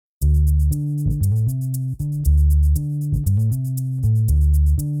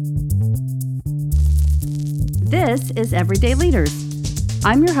This is Everyday Leaders.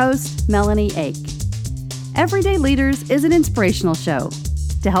 I'm your host, Melanie Ake. Everyday Leaders is an inspirational show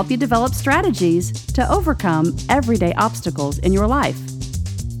to help you develop strategies to overcome everyday obstacles in your life.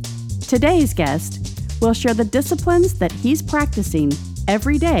 Today's guest will share the disciplines that he's practicing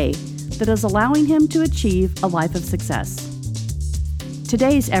every day that is allowing him to achieve a life of success.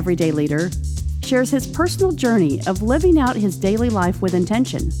 Today's Everyday Leader shares his personal journey of living out his daily life with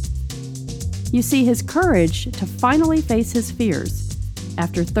intention. You see, his courage to finally face his fears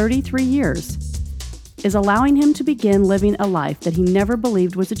after 33 years is allowing him to begin living a life that he never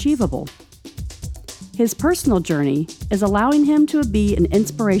believed was achievable. His personal journey is allowing him to be an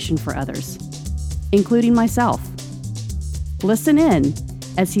inspiration for others, including myself. Listen in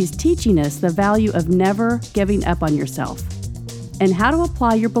as he's teaching us the value of never giving up on yourself and how to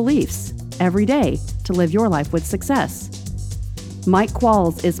apply your beliefs every day to live your life with success. Mike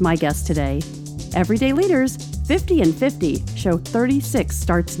Qualls is my guest today. Everyday Leaders 50 and 50, show 36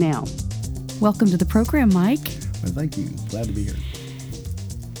 starts now. Welcome to the program, Mike. Well, thank you. Glad to be here.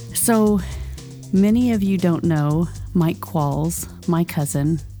 So, many of you don't know Mike Qualls, my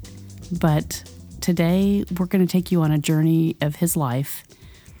cousin, but today we're going to take you on a journey of his life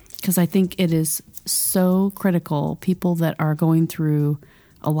because I think it is so critical. People that are going through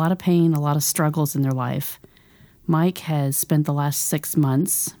a lot of pain, a lot of struggles in their life. Mike has spent the last 6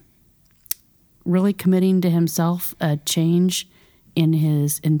 months really committing to himself a change in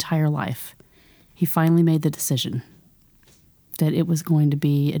his entire life. He finally made the decision that it was going to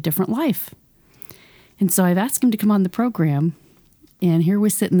be a different life. And so I've asked him to come on the program, and here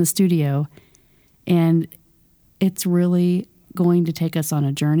we sit in the studio, and it's really going to take us on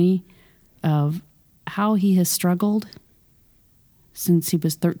a journey of how he has struggled since he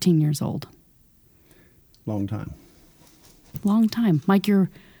was 13 years old. Long time. Long time. Mike, you're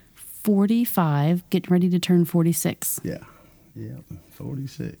 45, getting ready to turn 46. Yeah,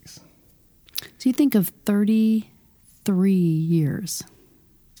 46. So you think of 33 years.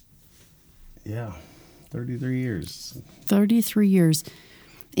 Yeah, 33 years. 33 years.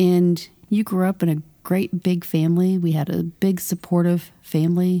 And you grew up in a great big family. We had a big supportive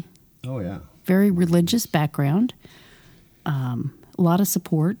family. Oh, yeah. Very religious background. A lot of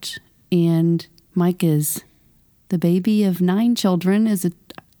support. And Mike is the baby of 9 children, is a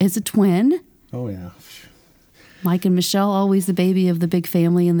twin. Oh, yeah. Mike and Michelle, always the baby of the big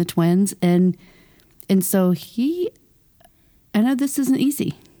family and the twins. And so I know this isn't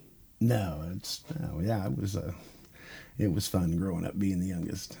easy. No, it was fun growing up being the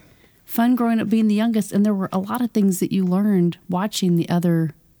youngest. Fun growing up being the youngest. And there were a lot of things that you learned watching the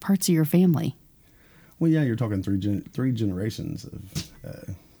other parts of your family. Well, yeah, you're talking three generations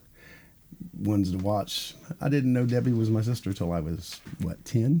of ones to watch. I didn't know Debbie was my sister till I was,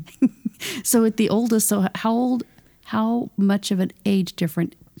 10? So at the oldest, so how much of an age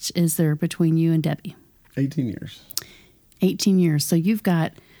difference is there between you and Debbie? 18 years. 18 years. So you've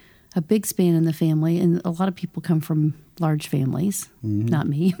got a big span in the family, and a lot of people come from large families. Mm-hmm. Not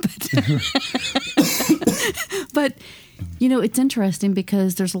me, but it's interesting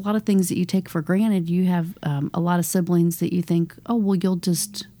because there's a lot of things that you take for granted. You have a lot of siblings that you think, oh, well, you'll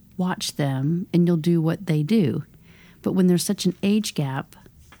just watch them and you'll do what they do. But when there's such an age gap,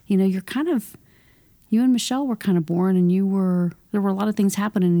 you and Michelle were kind of born, and there were a lot of things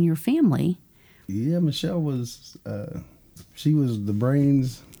happening in your family. Yeah, Michelle was, she was the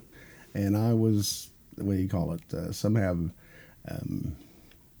brains, and I was, what do you call it? Some have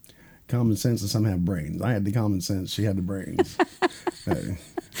common sense and some have brains. I had the common sense. She had the brains.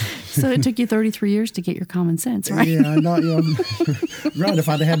 So it took you 33 years to get your common sense, right? Yeah, right. If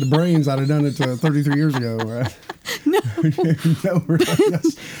I'd had the brains, I'd have done it 33 years ago, right? No. No,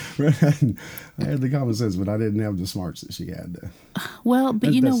 right. I had the common sense, but I didn't have the smarts that she had. Well,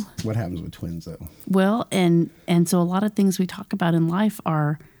 but that's what happens with twins, though. Well, and so a lot of things we talk about in life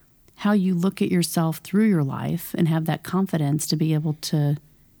are how you look at yourself through your life and have that confidence to be able to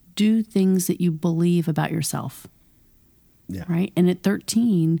do things that you believe about yourself. Yeah. Right? And at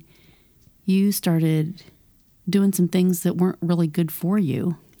 13, you started doing some things that weren't really good for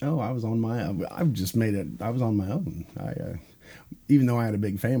you. Oh, I was on my own. I was on my own. Even though I had a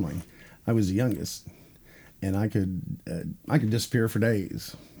big family, I was the youngest, and I could disappear for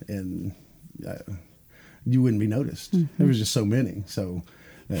days, and you wouldn't be noticed. Mm-hmm. There was just so many. So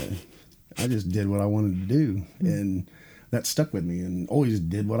I just did what I wanted to do, mm-hmm. and that stuck with me, and always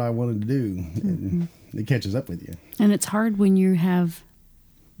did what I wanted to do, and mm-hmm. it catches up with you. And it's hard when you have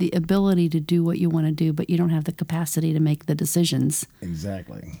the ability to do what you want to do, but you don't have the capacity to make the decisions.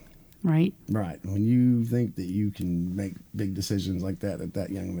 Exactly. Right? Right. When you think that you can make big decisions like that at that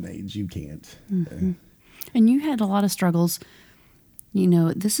young of an age, you can't. Mm-hmm. And you had a lot of struggles.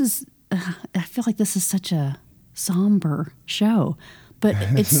 This is, I feel like this is such a somber show, but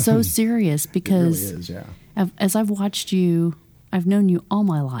it's so serious because it really is, yeah. As I've watched you, I've known you all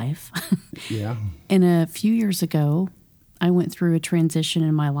my life. Yeah. And a few years ago, I went through a transition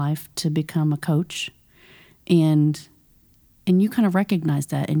in my life to become a coach, and you kind of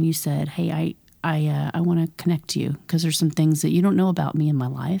recognized that, and you said, "Hey, I want to connect to you because there's some things that you don't know about me in my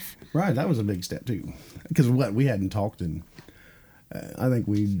life." Right, that was a big step too, because we hadn't talked, and I think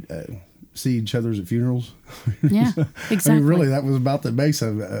we'd see each other's at funerals. Yeah, exactly. I mean, really, that was about the base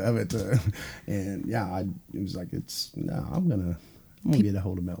of it, and yeah, it was like I'm gonna get a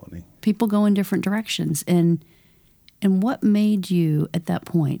hold of Melanie. People go in different directions, and what made you at that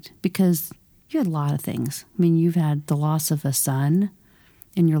point? Because you had a lot of things. I mean, you've had the loss of a son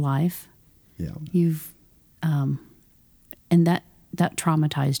in your life. Yeah. You've, and that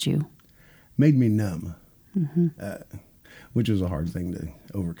traumatized you. Made me numb, which was a hard thing to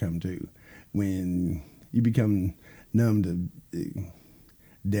overcome too. When you become numb to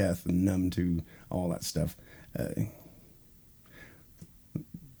death and numb to all that stuff,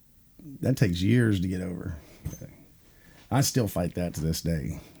 that takes years to get over. I still fight that to this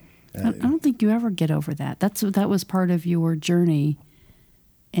day. I don't think you ever get over that. That was part of your journey,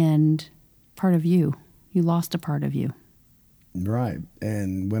 and part of you. You lost a part of you. Right.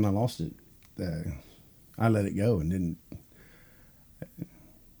 And when I lost it, I let it go and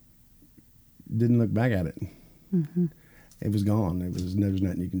didn't look back at it. Mm-hmm. It was gone. There was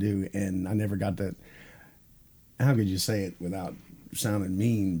nothing you can do. And I never got that. How could you say it without sounding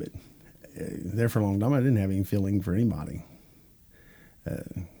mean? But there for a long time, I didn't have any feeling for anybody.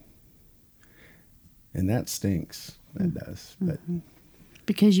 And that stinks. That does. But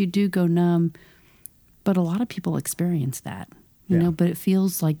because you do go numb, but a lot of people experience that, you know, but it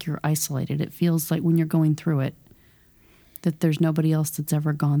feels like you're isolated. It feels like when you're going through it, that there's nobody else that's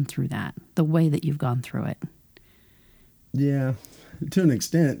ever gone through that, the way that you've gone through it. Yeah, to an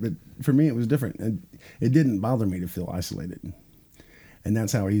extent, but for me it was different. It didn't bother me to feel isolated. And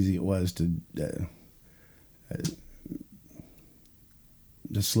that's how easy it was to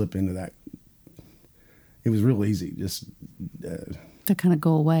slip into that. It was real easy, just to kind of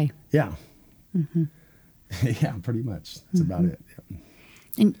go away. Yeah. Mm-hmm. Yeah, pretty much. That's about it.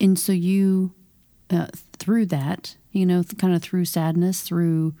 Yeah. And so you, through that, you know, kind of through sadness,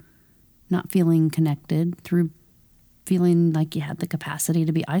 through not feeling connected, through feeling like you had the capacity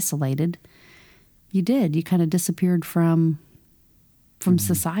to be isolated, you kind of disappeared from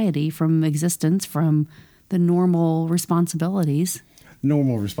society, from existence, from the normal responsibilities.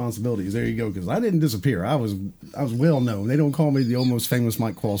 Normal responsibilities. There you go. Because I didn't disappear. I was well known. They don't call me the almost famous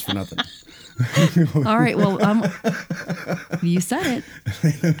Mike Qualls for nothing. All right. Well, you said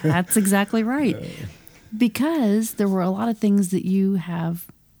it. That's exactly right. Because there were a lot of things that you have.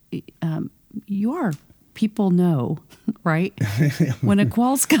 People know, right? When a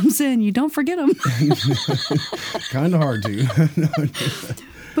Qualls comes in, you don't forget them. Kind of hard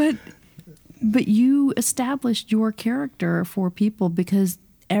to. But you established your character for people because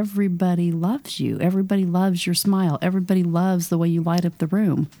everybody loves you. Everybody loves your smile. Everybody loves the way you light up the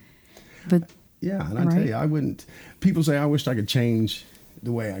room. But yeah, and I tell you, I wouldn't. People say I wished I could change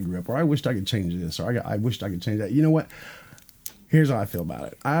the way I grew up, or I wished I could change this, or I wished I could change that. You know what? Here's how I feel about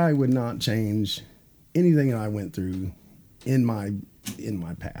it. I would not change anything that I went through in my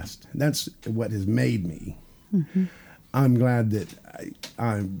past. That's what has made me. Mm-hmm. I'm glad that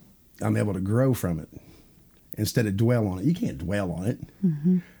I'm able to grow from it instead of dwell on it. You can't dwell on it.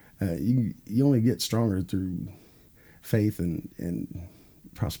 Mm-hmm. You only get stronger through faith and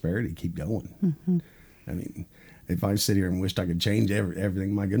prosperity. Keep going. Mm-hmm. I mean, if I sit here and wished I could change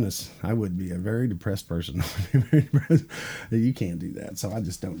everything, my goodness, I would be a very depressed person. You can't do that. So I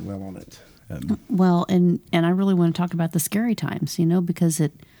just don't dwell on it. Well, and I really want to talk about the scary times, you know, because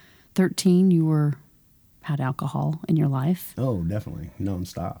at 13 you had alcohol in your life. Oh, definitely.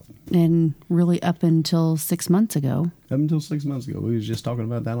 Nonstop. And really up until 6 months ago. Up until 6 months ago. We was just talking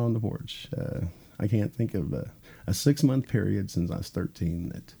about that on the porch. I can't think of a 6-month period since I was 13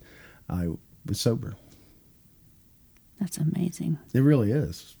 that I was sober. That's amazing. It really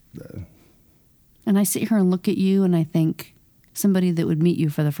is. And I sit here and look at you and I think somebody that would meet you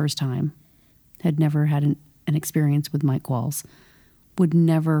for the first time, had never had an experience with Mike Qualls, would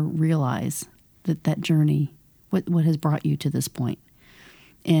never realize that journey, what has brought you to this point.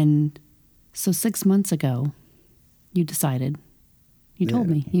 And so 6 months ago, you decided, you told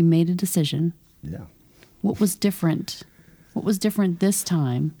me, you made a decision. Yeah. What was different? What was different this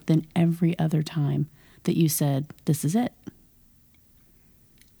time than every other time that you said, this is it?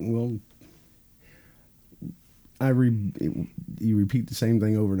 Well, you repeat the same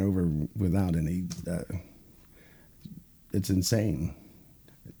thing over and over without any. It's insane.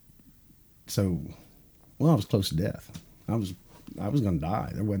 So, well, I was close to death. I was going to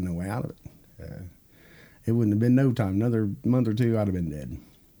die. There wasn't no way out of it. It wouldn't have been no time. Another month or two, I'd have been dead.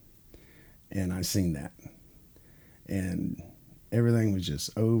 And I seen that, and everything was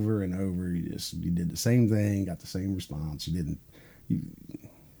just over and over. You did the same thing, got the same response. It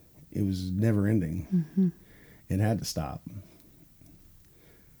was never ending. Mm-hmm. It had to stop.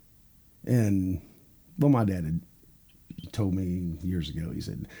 And well, my dad had told me years ago. He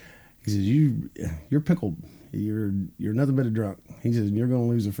said, you're pickled. You're nothing but a drunk. He says, you're going to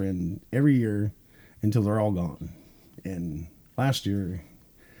lose a friend every year until they're all gone. And last year,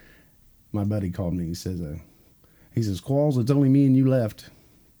 my buddy called me. He says, Qualls, it's only me and you left.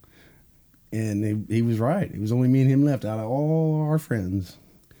 And he was right. It was only me and him left out of all our friends.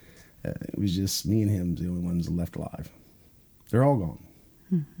 It was just me and him, the only ones left alive. They're all gone.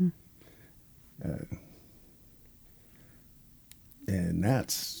 Mm-hmm. And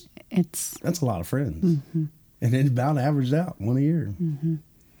that's a lot of friends. Mm-hmm. And it about averaged out one a year. Mm-hmm.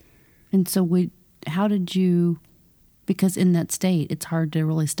 And so how did you, because in that state, it's hard to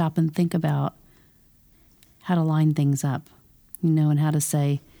really stop and think about how to line things up, and how to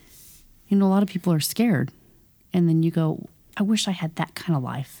say, a lot of people are scared. And then you go, I wish I had that kind of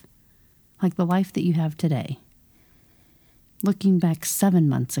life, like the life that you have today. Looking back 7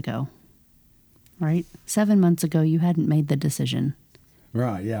 months ago, right? 7 months ago, you hadn't made the decision.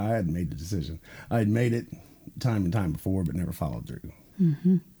 Right, yeah, I hadn't made the decision. I had made it time and time before, but never followed through.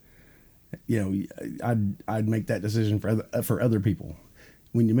 Mm-hmm. I'd make that decision for other people.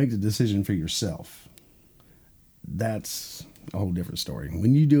 When you make the decision for yourself, that's a whole different story.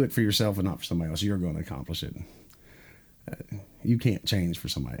 When you do it for yourself and not for somebody else, you're going to accomplish it. You can't change for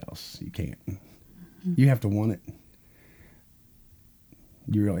somebody else. You can't. Mm-hmm. You have to want it.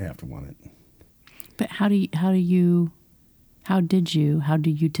 You really have to want it. But how do you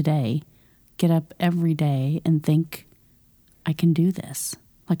today get up every day and think, I can do this?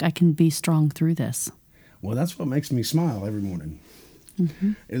 Like, I can be strong through this. Well, that's what makes me smile every morning,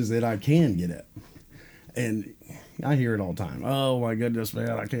 mm-hmm. is that I can get up. And I hear it all the time. Oh, my goodness, man,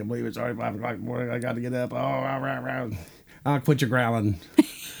 I can't believe it's already 5 o'clock in the morning. I got to get up. Oh, I'll quit your growling.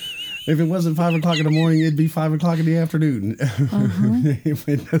 If it wasn't 5 o'clock in the morning, it'd be 5 o'clock in the afternoon. Uh-huh. If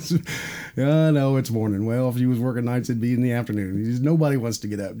it doesn't, no, it's morning. Well, if you was working nights, it'd be in the afternoon. Nobody wants to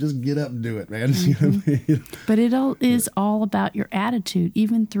get up. Just get up and do it, man. Mm-hmm. But it all is all about your attitude,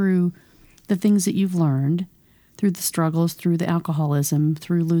 even through the things that you've learned, through the struggles, through the alcoholism,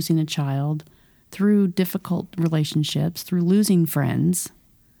 through losing a child, through difficult relationships, through losing friends,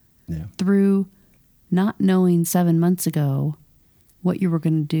 through not knowing 7 months ago what you were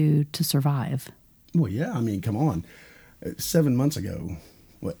going to do to survive. Well, yeah. I mean, come on. 7 months ago,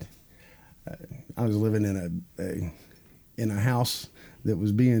 I was living in a house that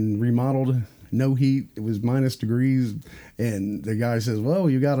was being remodeled, no heat. It was minus degrees. And the guy says, well,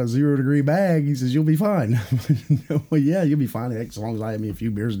 you got a 0 degree bag. He says, you'll be fine. Well, yeah, you'll be fine. As long as I have me a few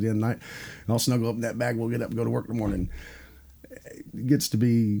beers at the end of the night, I'll snuggle up in that bag. We'll get up and go to work in the morning. It gets to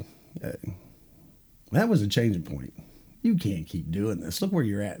be, that was a changing point. You can't keep doing this. Look where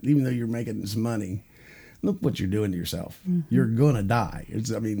you're at. Even though you're making this money, look what you're doing to yourself. Mm-hmm. You're going to die.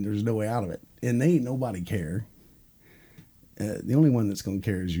 There's no way out of it. And they ain't nobody care. The only one that's going to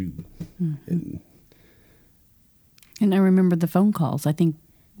care is you. Mm-hmm. And I remember the phone calls. I think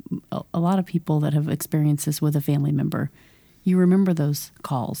a lot of people that have experienced this with a family member, you remember those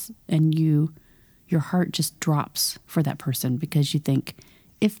calls and your heart just drops for that person because you think,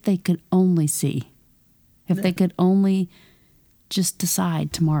 if they could only see, if they could only just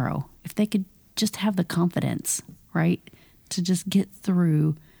decide tomorrow, if they could just have the confidence, right, to just get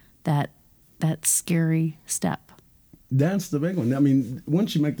through that scary step. That's the big one. I mean,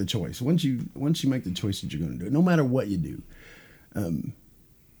 once you make the choice, once you make the choice that you're going to do it, no matter what you do,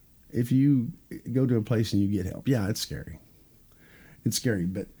 if you go to a place and you get help, yeah, it's scary. It's scary,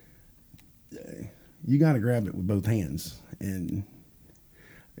 but you got to grab it with both hands and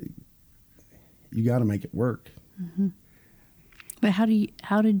you got to make it work. Mm-hmm. But how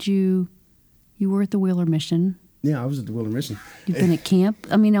did you were at the Wheeler Mission? Yeah, I was at the Wheeler Mission. You've been at camp.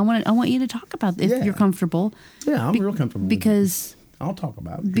 I mean, I want you to talk about this if you're comfortable. Yeah, I'm real comfortable because I'll talk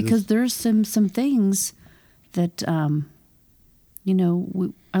about it because there's some things that I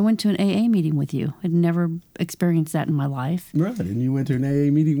went to an AA meeting with you. I'd never experienced that in my life. Right, and you went to an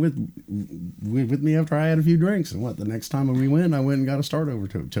AA meeting with me after I had a few drinks. And the next time we went, I went and got a start over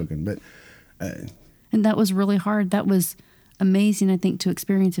token. But and that was really hard. That was amazing, I think, to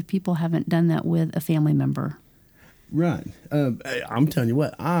experience if people haven't done that with a family member. Right. I'm telling you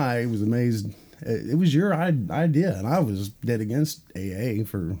what, I was amazed. It was your idea, and I was dead against AA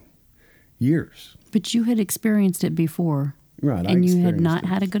for years. But you had experienced it before. Right. And you had not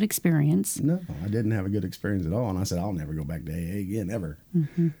had a good experience. No, I didn't have a good experience at all. And I said, I'll never go back to AA again, ever.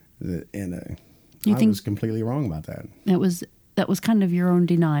 Mm-hmm. And I was completely wrong about that. That was kind of your own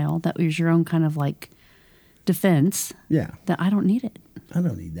denial. That was your own kind of like defense. Yeah. That I don't need it. I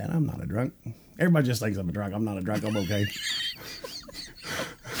don't need that. I'm not a drunk. Everybody just thinks I'm a drunk. I'm not a drunk. I'm okay.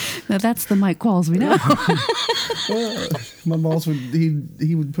 Now that's the Mike Qualls we know. My boss would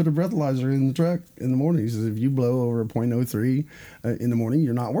put a breathalyzer in the truck in the morning. He says, if you blow over a .03 in the morning,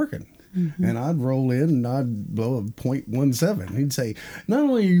 you're not working. Mm-hmm. And I'd roll in and I'd blow a .17. He'd say, not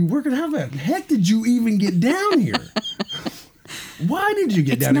only are you working, how the heck did you even get down here? Why did you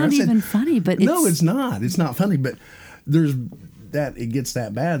get down here? It's not even funny, but no, it's not. It's not funny, but it gets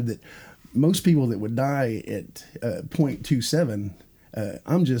that bad that most people that would die at .27.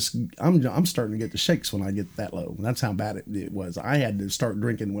 I'm starting to get the shakes when I get that low. That's how bad it was. I had to start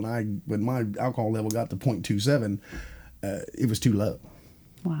drinking when my alcohol level got to .27. It was too low.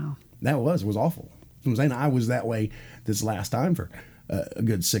 Wow. That was awful. I'm saying I was that way this last time for a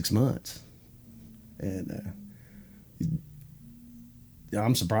good 6 months, and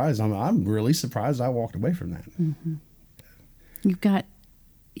I'm surprised. I'm really surprised I walked away from that. Mm-hmm.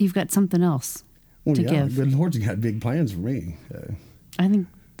 You've got something else to give. The good Lord's got big plans for me. I think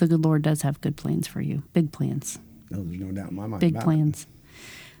the good Lord does have good plans for you. Big plans. No, there's no doubt in my mind. Big plans.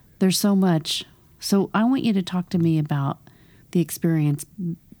 There's so much. So I want you to talk to me about the experience,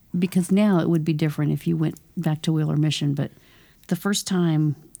 because now it would be different if you went back to Wheeler Mission. But the first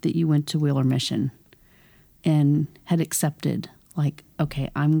time that you went to Wheeler Mission and had accepted, like, okay,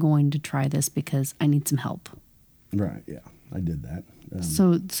 I'm going to try this because I need some help. Right. Yeah, I did that.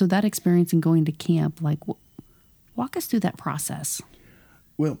 So that experience in going to camp, like, walk us through that process.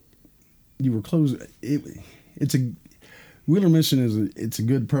 Well, you were close. Wheeler Mission it's a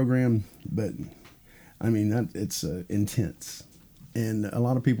good program, but I mean it's intense, and a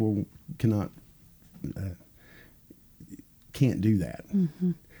lot of people can't do that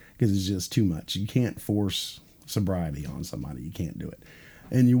because it's just too much. You can't force sobriety on somebody. You can't do it,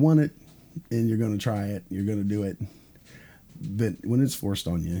 and you want it, and you're going to try it. You're going to do it, but when it's forced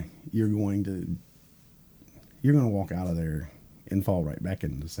on you, you're going to walk out of there and fall right back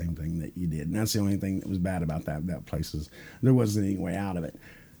into the same thing that you did. And that's the only thing that was bad about that place is there wasn't any way out of it.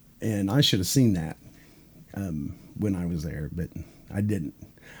 And I should have seen that when I was there, but I didn't.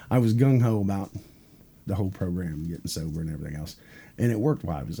 I was gung-ho about the whole program, getting sober and everything else. And it worked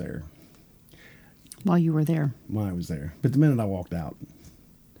while I was there. While you were there? While I was there. But the minute I walked out.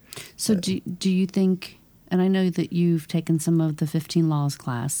 So do you think, and I know that you've taken some of the 15 Laws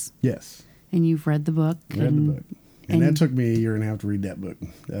class. Yes. And you've read the book. And that took me a year and a half to read that book.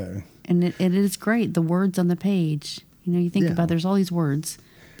 And it is great. The words on the page, you think about there's all these words,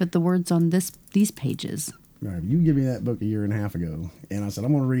 but the words on these pages. Right. You give me that book a year and a half ago, and I said,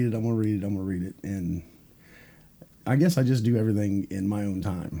 I'm going to read it, I'm going to read it, I'm going to read it. And I guess I just do everything in my own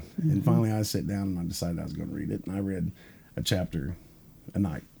time. Mm-hmm. And finally I sat down and I decided I was going to read it. And I read a chapter a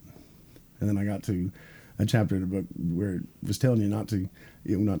night. And then I got to a chapter of the book where it was telling you not to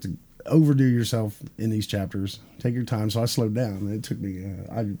overdo yourself in these chapters. Take your time. So I slowed down. And it took me,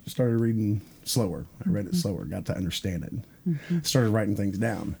 I started reading slower. I read it slower, got to understand it. Mm-hmm. Started writing things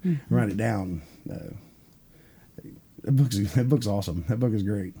down. Mm-hmm. Write it down. That book's awesome. That book is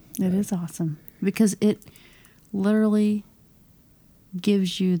great. It is awesome because it literally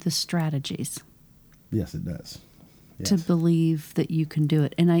gives you the strategies. Yes, it does. Yes. To believe that you can do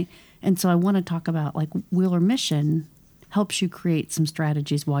it. And so I want to talk about, like, Wheeler Mission helps you create some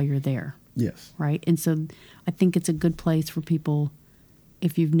strategies while you're there. Yes. Right? And so I think it's a good place for people,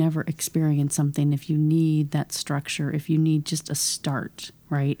 if you've never experienced something, if you need that structure, if you need just a start,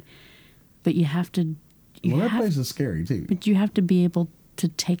 right? But you have to... that place is scary, too. But you have to be able to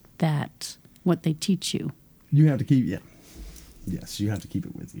take that, what they teach you. You have to keep... Yeah. Yes, you have to keep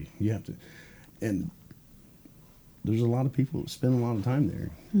it with you. You have to... And there's a lot of people that spend a lot of time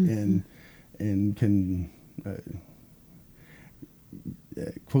there and can...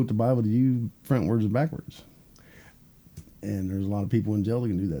 quote the Bible to you frontwards and backwards. And there's a lot of people in jail that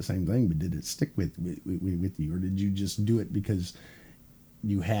can do that same thing, but did it stick with you, or did you just do it because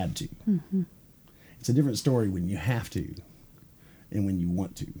you had to? Mm-hmm. It's a different story when you have to and when you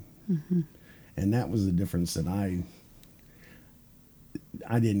want to. Mm-hmm. And that was the difference that I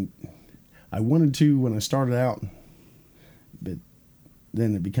wanted to when I started out, but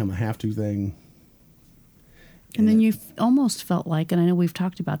then it became a have to thing. And then you almost felt like, and I know we've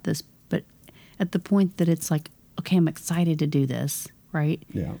talked about this, but at the point that it's like, okay, I'm excited to do this, right?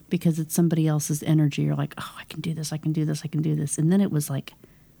 Yeah. Because it's somebody else's energy. You're like, oh, I can do this, I can do this, I can do this. And then it was like,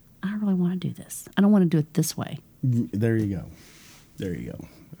 I don't really want to do this. I don't want to do it this way. There you go. There you go.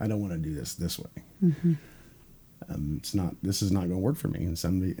 I don't want to do this way. Mm-hmm. This is not going to work for me. And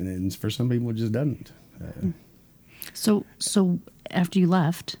for some people, it just doesn't. So after you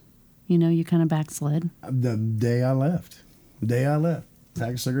left, you kind of backslid. The day I left,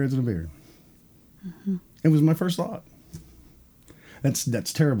 pack of cigarettes and a beer. Mm-hmm. It was my first thought.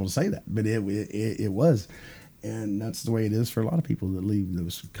 That's terrible to say that, but it was. And that's the way it is for a lot of people that leave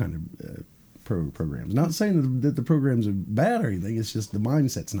those kind of programs. Not saying that the programs are bad or anything. It's just the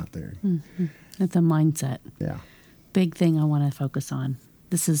mindset's not there. Mm-hmm. It's a mindset. Yeah. Big thing I want to focus on.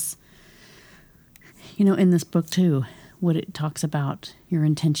 This is, in this book too, what it talks about, your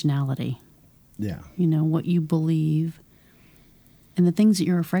intentionality. Yeah. What you believe and the things that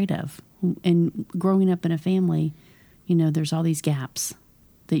you're afraid of. And growing up in a family, there's all these gaps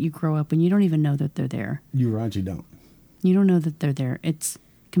that you grow up and you don't even know that they're there. You're right, you don't. You don't know that they're there. It's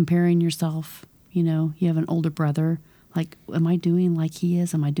comparing yourself. You have an older brother. Like, am I doing like he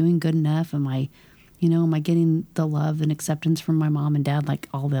is? Am I doing good enough? Am I getting the love and acceptance from my mom and dad like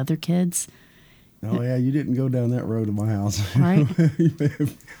all the other kids? Oh yeah, you didn't go down that road in my house, right?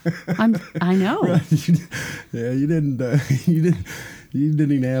 I know. Right. Yeah, you didn't. You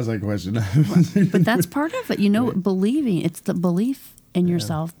didn't even ask that question. But that's part of it. Believing. It's the belief in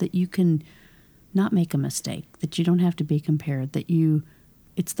yourself that you can not make a mistake, that you don't have to be compared, that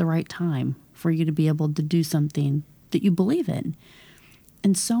it's the right time for you to be able to do something that you believe in.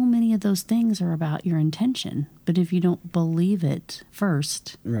 And so many of those things are about your intention. But if you don't believe it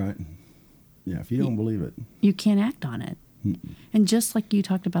first. Right. Yeah, if you don't believe it. You can't act on it. Mm-mm. And just like you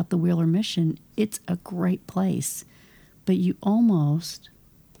talked about the Wheeler Mission, it's a great place. But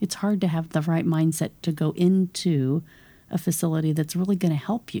it's hard to have the right mindset to go into a facility that's really going to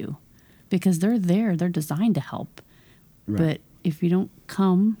help you. Because they're designed to help. Right. But if you don't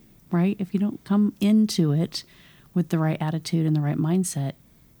come into it with the right attitude and the right mindset,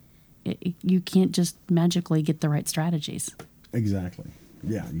 you can't just magically get the right strategies. Exactly.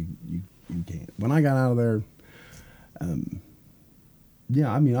 Yeah, you can't. When I got out of there, I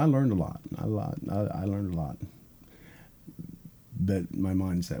learned a lot. I learned a lot. But my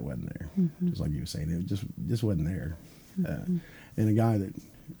mindset wasn't there. Mm-hmm. Just like you were saying, it just wasn't there. Mm-hmm. And a guy that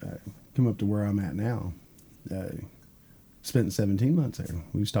come up to where I'm at now spent 17 months there.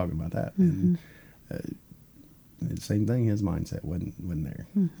 We was talking about that. Mm-hmm. And the same thing, his mindset wasn't there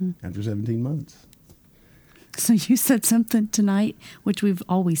after 17 months. So you said something tonight, which we've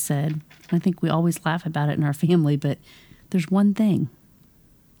always said. I think we always laugh about it in our family, but there's one thing.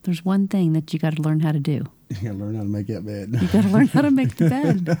 There's one thing that you got to learn how to do. You got to learn how to make that bed. You got to learn how to make the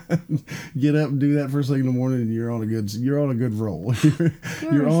bed. Get up and do that first thing in the morning, and you're on a good roll.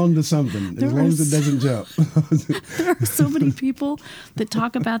 You're on to something as long as it doesn't jump. There are so many people that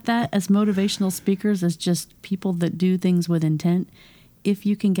talk about that as motivational speakers, as just people that do things with intent. If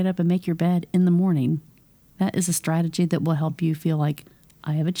you can get up and make your bed in the morning, that is a strategy that will help you feel like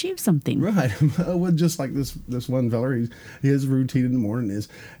I have achieved something. Right. Well, just like this one feller, his routine in the morning is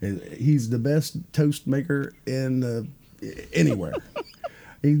he's the best toast maker anywhere.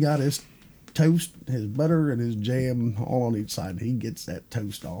 He's got his toast, his butter, and his jam all on each side. He gets that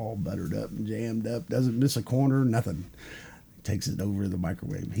toast all buttered up and jammed up. Doesn't miss a corner, nothing. Takes it over to the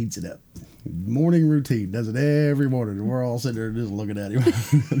microwave, heats it up. Morning routine, does it every morning. And we're all sitting there just looking at him.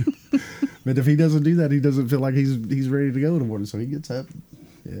 But if he doesn't do that, he doesn't feel like he's ready to go in the morning. So he gets up.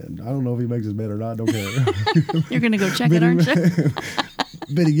 And I don't know if he makes his bed or not. I don't care. You're going to go check it, aren't you?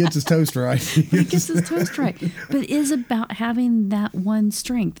 But he gets his toast right. He gets his toast right. But it is about having that one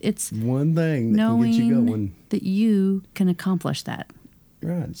strength. It's one thing that can get you going. That you can accomplish that.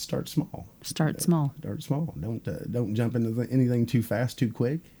 Right. Start small. Start small. Don't jump into anything too fast, too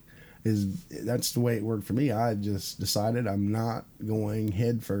quick. That's the way it worked for me. I just decided I'm not going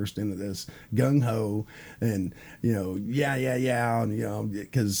head first into this gung ho and and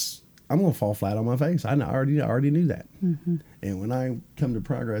because I'm gonna fall flat on my face. I already knew that. Mm-hmm. And when I come to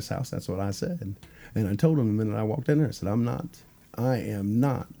Progress House, that's what I said. And I told them the minute I walked in there, I said, I am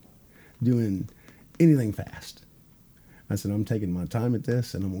not doing anything fast. I said, I'm taking my time at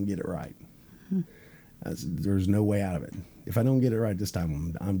this and I'm gonna get it right. Mm-hmm. I said, there's no way out of it. If I don't get it right this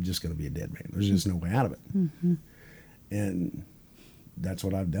time, I'm just going to be a dead man. There's just no way out of it. Mm-hmm. And that's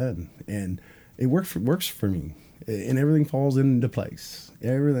what I've done. And it works for me. And everything falls into place.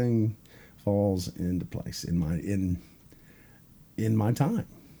 Everything falls into place in my time.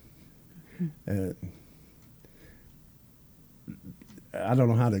 Mm-hmm. I don't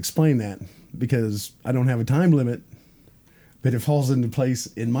know how to explain that, because I don't have a time limit, but it falls into place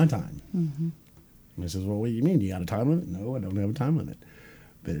in my time. Mm-hmm. And he says, well, what do you mean? You got a time limit? No, I don't have a time limit.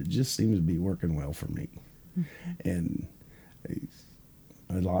 But it just seems to be working well for me. Mm-hmm. And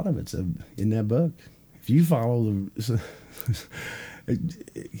a lot of it's in that book. If you follow the...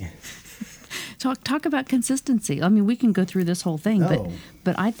 Talk about consistency. I mean, we can go through this whole thing,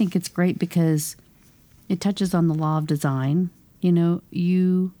 but I think it's great because it touches on the law of design. You know,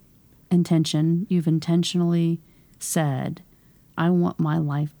 you've intentionally said, I want my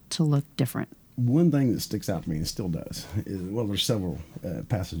life to look different. One thing that sticks out to me and still does is, well, there's several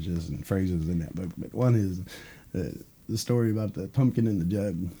passages and phrases in that book, but one is the story about the pumpkin in the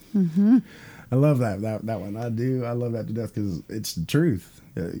jug. Mm-hmm. I love that one. I do. I love that to death because it's the truth.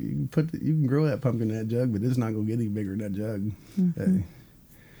 You can grow that pumpkin in that jug, but it's not going to get any bigger than that jug. Mm-hmm.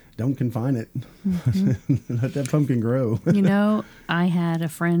 Don't confine it. Mm-hmm. Let that pumpkin grow. You know, I had a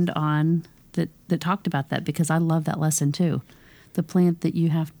friend on that talked about that because I love that lesson too. The plant that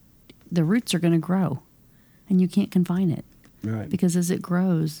the roots are going to grow, and you can't confine it. Right. Because as it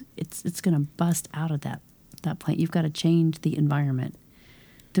grows, it's going to bust out of that plant. You've got to change the environment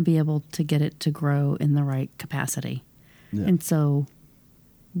to be able to get it to grow in the right capacity. Yeah. And so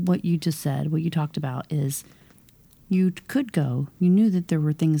what you just said, what you talked about is you knew that there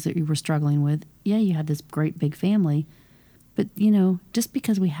were things that you were struggling with. Yeah, you had this great big family, but you know, just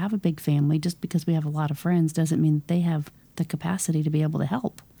because we have a big family, just because we have a lot of friends doesn't mean that they have the capacity to be able to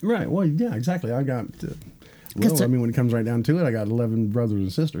help. Right. Well, yeah, exactly. I got, when it comes right down to it, I got 11 brothers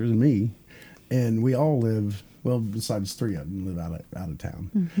and sisters and me, and we all live, well, besides 3 of them live out of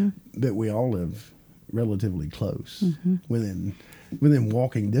town, mm-hmm. but we all live relatively close, mm-hmm. within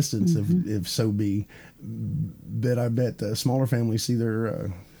walking distance, mm-hmm. if so be. But I bet smaller families see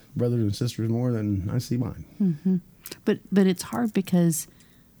their brothers and sisters more than I see mine. Mm-hmm. But it's hard because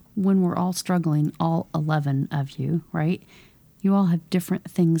when we're all struggling, all 11 of you, right? You all have different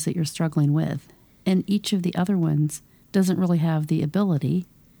things that you're struggling with, and each of the other ones doesn't really have the ability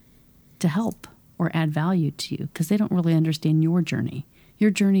to help or add value to you because they don't really understand your journey. Your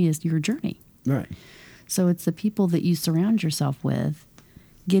journey is your journey. Right. So it's the people that you surround yourself with,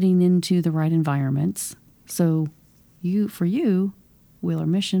 getting into the right environments. So for you, Wheeler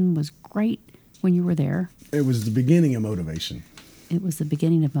Mission was great when you were there. It was the beginning of motivation. It was the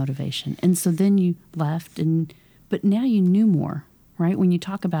beginning of motivation. And so then you left, but now you knew more, right? When you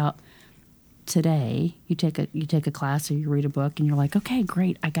talk about today, you take a class or you read a book and you're like, okay,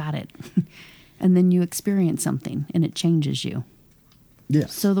 great, I got it. And then you experience something and it changes you.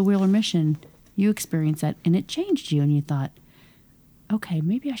 Yes. So the Wheeler Mission, you experienced that and it changed you and you thought, okay,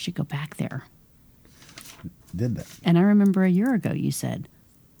 maybe I should go back there. Did that. And I remember a year ago you said,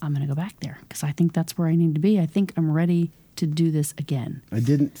 I'm going to go back there because I think that's where I need to be. I think I'm ready to do this again. I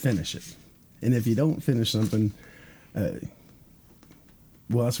didn't finish it. And if you don't finish something,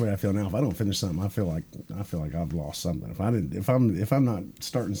 well, that's the way I feel now. If I don't finish something, I feel like I've lost something. If I'm not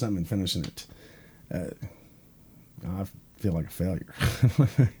starting something and finishing it, I feel like a failure.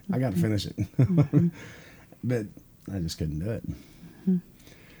 I got to finish it. Mm-hmm. But I just couldn't do it. Mm-hmm.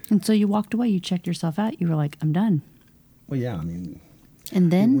 And so you walked away. You checked yourself out. You were like, I'm done. Well, yeah. I mean,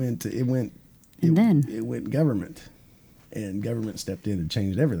 and then it went government, and government stepped in and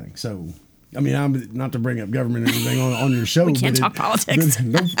changed everything. So, I mean, I'm not to bring up government or anything on your show. We can't talk politics.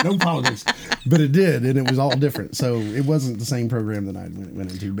 No politics. But it did, and it was all different. So it wasn't the same program that I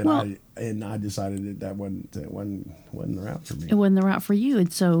went into. But I decided that wasn't the route for me. It wasn't the route for you,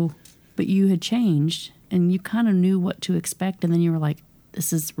 and so, but you had changed, and you kind of knew what to expect, and then you were like,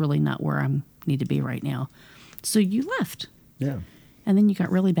 "This is really not where I need to be right now." So you left. Yeah. And then you got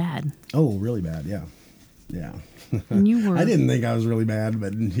really bad. Oh, really bad. Yeah. Yeah. And you were. I didn't think I was really bad,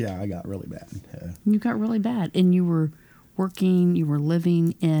 but yeah, I got really bad. You got really bad, and you were working. You were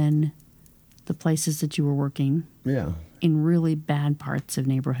living in the places that you were working. Yeah. In really bad parts of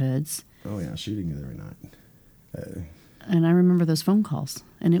neighborhoods. Oh yeah, shooting every night. And I remember those phone calls,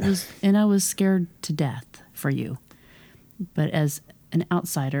 and I was scared to death for you. But as an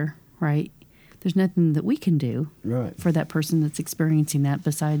outsider, right? There's nothing that we can do for that person that's experiencing that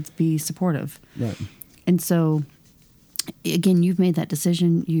besides be supportive. Right. And so, again, you've made that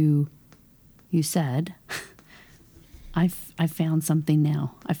decision. You said, I found something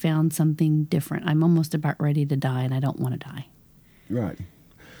now. I found something different. I'm almost about ready to die, and I don't want to die. Right.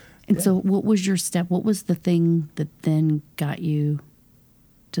 And so what was your step? What was the thing that then got you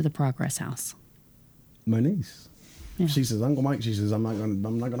to the Progress House? My niece. Yeah. She says, Uncle Mike, she says, I'm not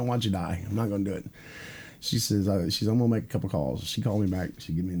gonna watch you die. I'm not gonna do it. She says, I'm gonna make a couple calls. She called me back.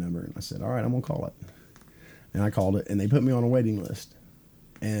 She gave me a number, and I said, all right, I'm gonna call it. And I called it, and they put me on a waiting list.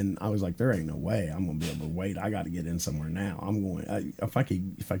 And I was like, there ain't no way I'm going to be able to wait. I got to get in somewhere now. If I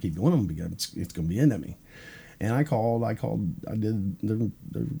keep going, it's going to be into me. And I did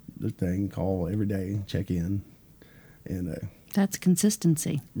the thing, call every day, check in. And that's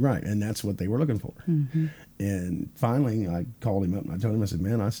consistency. Right. And that's what they were looking for. Mm-hmm. And finally I called him up and I told him, I said,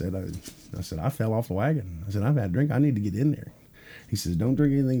 man, I said, I fell off the wagon. I said, I've had a drink. I need to get in there. He says, don't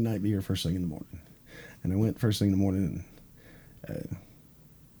drink anything tonight, be here first thing in the morning. And I went first thing in the morning and,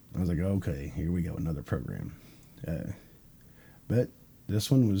 I was like, okay, here we go, another program. But this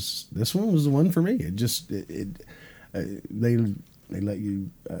one was the one for me. It just they let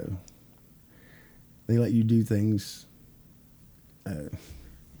you do things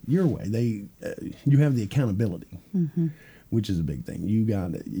your way. You have the accountability, mm-hmm. which is a big thing. You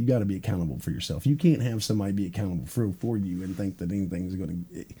got to be accountable for yourself. You can't have somebody be accountable for you and think that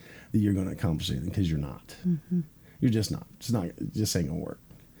that you're going to accomplish anything, because you're not. Mm-hmm. You're just not. It just ain't gonna work.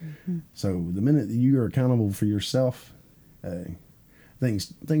 Mm-hmm. So the minute that you are accountable for yourself,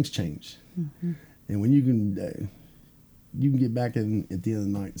 things change. Mm-hmm. And when you can get back in at the end of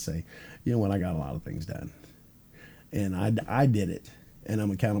the night and say, you know what, I got a lot of things done, and I did it, and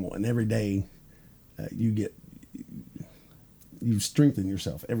I'm accountable. And every day, you strengthen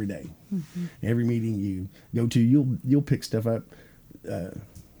yourself every day. Mm-hmm. Every meeting you go to, you'll pick stuff up.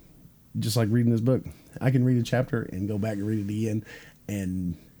 Just like reading this book, I can read a chapter and go back and read it again,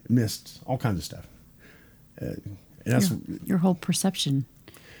 and missed all kinds of stuff. And that's your whole perception.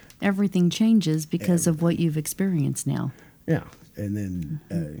 Everything changes because of what you've experienced now. Yeah. And then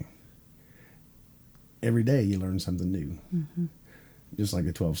mm-hmm. Every day you learn something new. Mm-hmm. Just like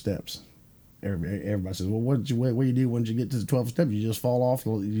the 12 steps. Everybody says, well, what do you do once you get to the 12 steps? You just fall off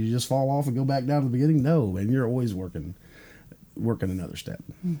and go back down to the beginning? No, and you're always working another step.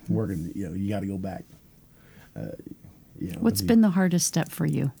 Mm-hmm. You got to go back. What's been the hardest step for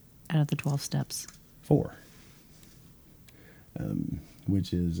you out of the 12 steps? 4.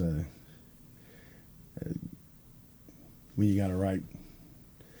 Which is when you got to write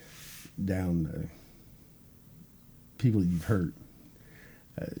down people you've hurt,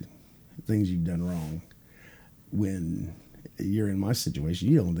 things you've done wrong. When you're in my situation,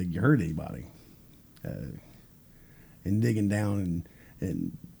 you don't think you hurt anybody. And digging down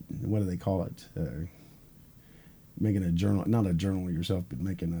and what do they call it? Making a journal, not a journal of yourself, but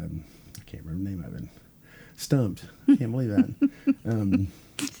making I can't remember the name of it. Stumped. Can't believe that.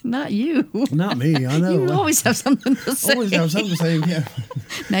 Not you. Not me. I know. You always have something to say. Always have something to say. Yeah.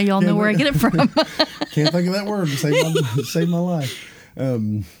 Now y'all know where I get it from. Can't think of that word to save my life.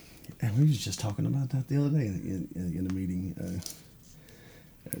 And we was just talking about that the other day in a meeting.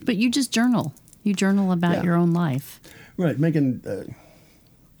 But you just journal. You journal about your own life. Right. Making...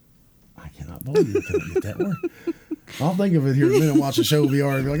 I cannot believe you couldn't get that word. I'll think of it here in a minute, watch the show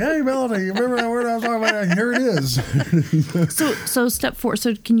VR and be like, hey, Melody, you remember that word I was talking about? Here it is. So step 4.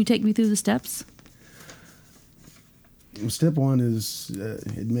 So can you take me through the steps? Step 1 is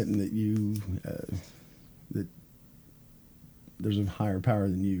admitting that that there's a higher power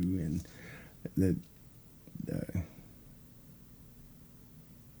than you, and that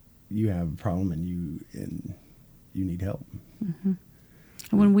you have a problem and you need help. Mm-hmm.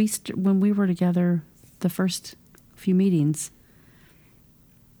 When we were together, the first few meetings,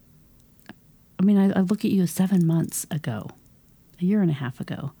 I mean, I look at you as 7 months ago, a year and a half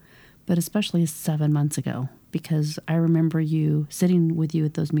ago, but especially 7 months ago, because I remember you sitting with you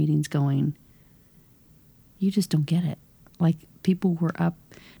at those meetings going, you just don't get it. Like, people were up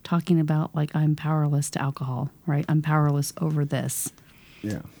talking about, like, I'm powerless to alcohol, right? I'm powerless over this.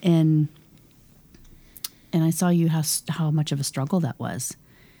 Yeah. And I saw you how much of a struggle that was.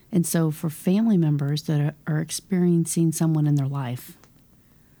 And so for family members that are experiencing someone in their life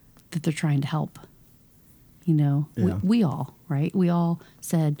that they're trying to help, we all, right? We all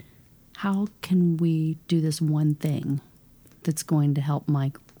said, how can we do this one thing that's going to help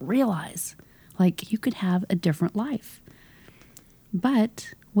Mike realize, like, you could have a different life?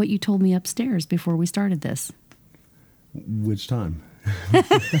 But what you told me upstairs before we started this. Which time?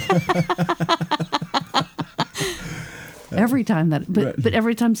 Every time right. But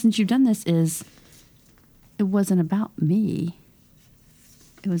every time since you've done this it wasn't about me.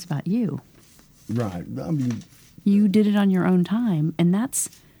 It was about you. Right. I mean, you did it on your own time, and that's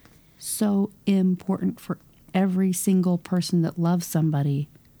so important for every single person that loves somebody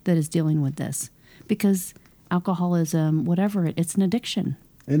that is dealing with this, because alcoholism, whatever it's an addiction.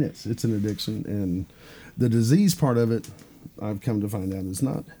 And it's an addiction, and the disease part of it, I've come to find out,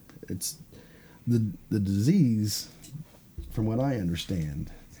 it's the disease. From what I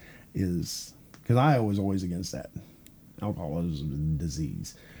understand, is because I was always against that. alcoholism is a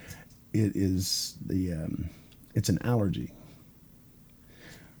disease. It is it's an allergy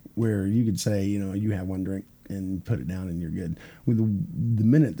where you could say, you have one drink and put it down and you're good. With the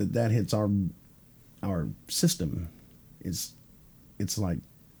minute that hits our system, it's like,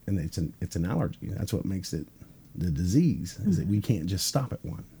 and it's an allergy. That's what makes it the disease, is that we can't just stop at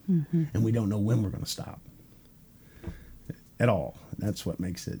one, and we don't know when we're going to stop at all. That's what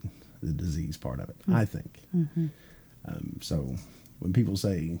makes it the disease part of it, I think. So when people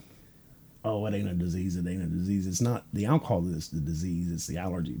say, "Oh, it ain't a disease," it's not the alcohol that's the disease. It's the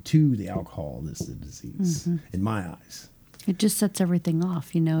allergy to the alcohol that's the disease, in my eyes. It just sets everything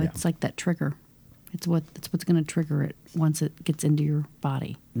off. It's like that trigger. It's what's going to trigger it once it gets into your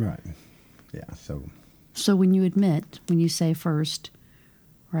body. Right. Yeah. So when you say first,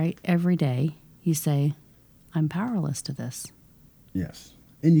 right, every day, you say, "I'm powerless to this." Yes.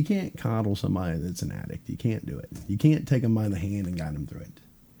 And you can't coddle somebody that's an addict. You can't do it. You can't take them by the hand and guide them through it.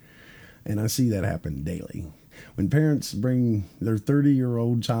 And I see that happen daily. When parents bring their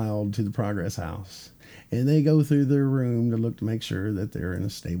 30-year-old child to the Progress House and they go through their room to look to make sure that they're in a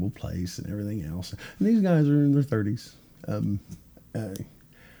stable place and everything else. And these guys are in their 30s.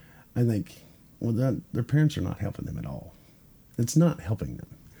 I think, their parents are not helping them at all. It's not helping them.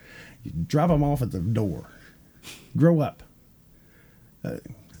 You drop them off at the door. Grow up.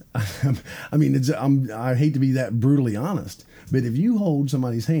 I mean, I hate to be that brutally honest, but if you hold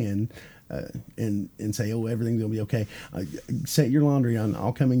somebody's hand and say, "Oh, everything's gonna be okay. Set your laundry on.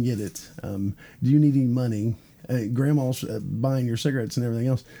 I'll come and get it. Do you need any money? Grandma's buying your cigarettes and everything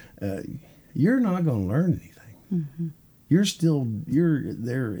else." You're not gonna learn anything.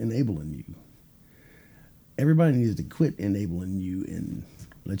 They're enabling you. Everybody needs to quit enabling you and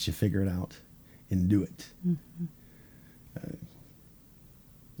let you figure it out and do it.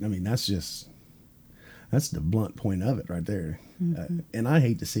 I mean, that's the blunt point of it right there. And I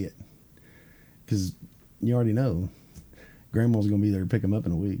hate to see it, because you already know Grandma's going to be there to pick them up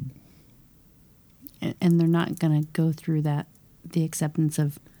in a week. And they're not going to go through the acceptance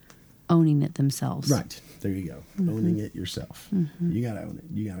of owning it themselves. Right. There you go. Owning it yourself. You got to own it.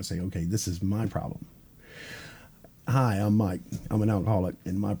 You got to say, "Okay, this is my problem. Hi, I'm Mike. I'm an alcoholic,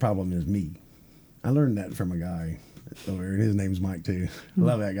 and my problem is me." I learned that from a guy over here. His name's Mike, too.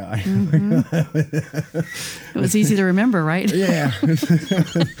 Love that guy. It was easy to remember, right? Yeah.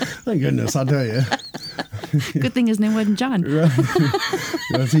 Thank goodness, I'll tell you. Good thing his name wasn't John. Right.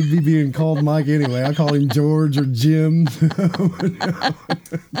 Yes, he'd be being called Mike anyway. I call him George or Jim.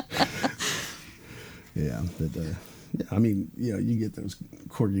 Yeah. But, I mean, you get those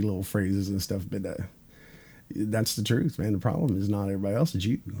quirky little phrases and stuff, but that's the truth, man. The problem is not everybody else, it's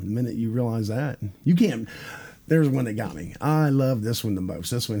you. The minute you realize that, you can't. There's one that got me. I love this one the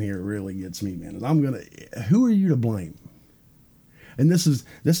most. This one here really gets me, man. Who are you to blame? And this is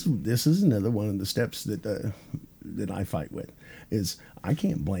another one of the steps that I fight with, is I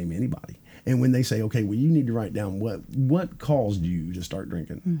can't blame anybody. And when they say, "Okay, well, you need to write down what caused you to start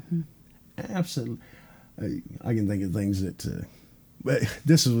drinking," absolutely, I can think of things that. But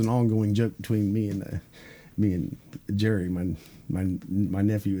this is an ongoing joke between me and Jerry, my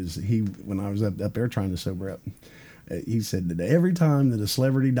nephew. When I was up there trying to sober up, he said that every time that a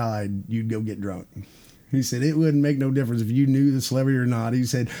celebrity died, you'd go get drunk. He said it wouldn't make no difference if you knew the celebrity or not. He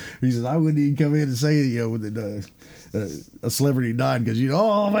said I wouldn't even come in and say that a celebrity died, because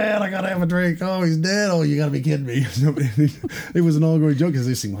 "Oh man, I gotta have a drink. Oh, he's dead. Oh, you gotta be kidding me." It was an ongoing joke, because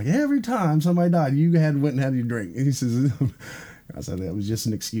it seemed like every time somebody died, you went and had your drink. And he says. I said that was just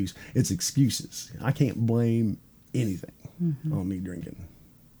an excuse. It's excuses. I can't blame anything on me drinking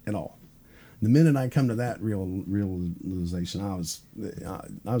at all. The minute I come to that realization, I was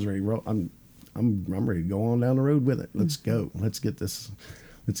ready. I'm ready to go on down the road with it. Let's go. Let's get this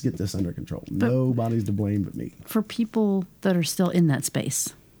under control. But nobody's to blame but me. For people that are still in that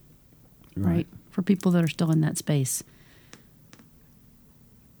space, right? For people that are still in that space,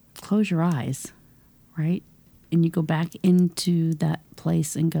 close your eyes, right? And you go back into that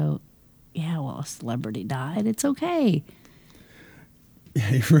place and go, "Yeah, well, a celebrity died. It's okay."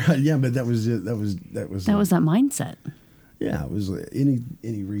 Right. Yeah, but that was that mindset. Yeah, it was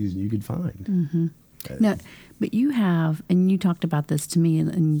any reason you could find. No, but you have, and you talked about this to me,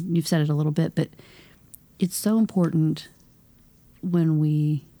 and you've said it a little bit, but it's so important when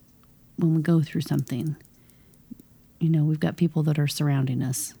we go through something. We've got people that are surrounding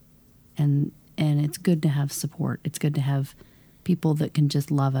us, and it's good to have support. It's good to have people that can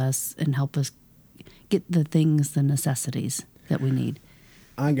just love us and help us get the necessities that we need.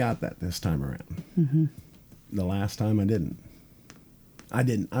 I got that this time around. The last time I didn't.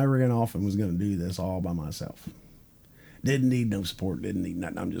 I ran off and was going to do this all by myself. Didn't need no support. Didn't need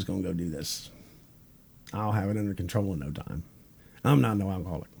nothing. I'm just going to go do this. I'll have it under control in no time. I'm not no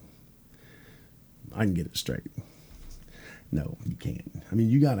alcoholic. I can get it straight. No, you can't. I mean,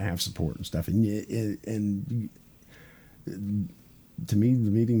 you got to have support and stuff. And to me,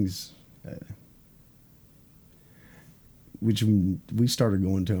 the meetings, which we started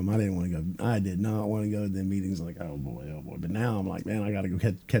going to them, I didn't want to go. I did not want to go to the meetings. Like, oh boy. But now I'm like, man, I got to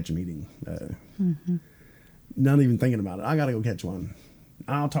go catch a meeting. Not even thinking about it. I got to go catch one.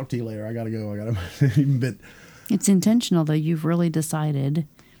 I'll talk to you later. I got to go. But it's intentional, though. You've really decided.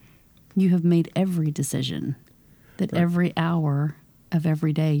 You have made every decision that every hour of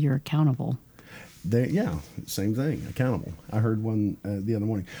every day you're accountable. Yeah, same thing, accountable. I heard one the other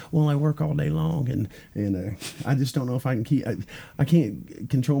morning. Well, I work all day long, and I just don't know if I can keep. I can't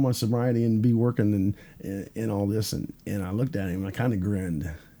control my sobriety and be working and all this. And I looked at him and I kind of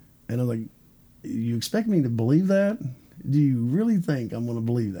grinned, and I was like, "You expect me to believe that? Do you really think I'm going to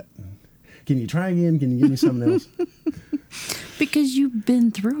believe that? Can you try again? Can you give me something else?" Because you've been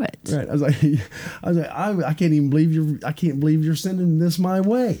through it. Right. I was like, I can't even believe I can't believe you're sending this my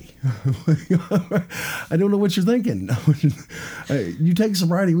way. I don't know what you're thinking. You take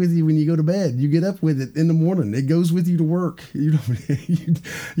sobriety with you when you go to bed. You get up with it in the morning. It goes with you to work. You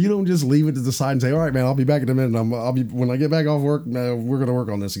don't just leave it to the side and say, all right, man, I'll be back in a minute. I'll be when I get back off work. We're going to work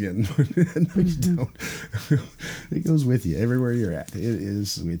on this again. No, you don't. It goes with you everywhere you're at. It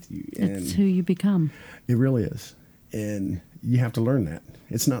is with you. It's who you become. It really is. And you have to learn that.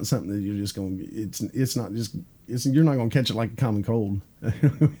 It's not something that you're just going. It's not just. You're not going to catch it like a common cold.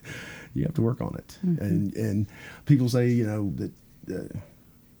 You have to work on it. And people say that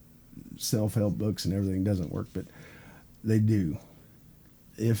self-help books and everything doesn't work, but they do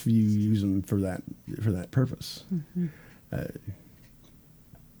if you use them for that purpose.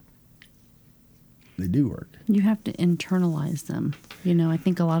 They do work. You have to internalize them. I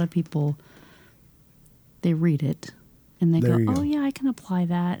think a lot of people, they read it. And they go, oh, yeah, I can apply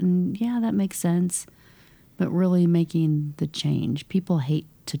that. And, yeah, that makes sense. But really making the change. People hate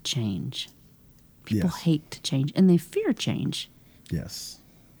to change. People hate to change. And they fear change. Yes.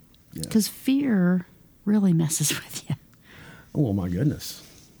 Because fear really messes with you. Oh, my goodness.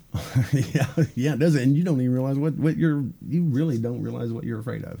 Yeah, it does. And you don't even realize you really don't realize what you're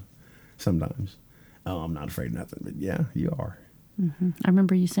afraid of sometimes. Oh, I'm not afraid of nothing. But, yeah, you are. I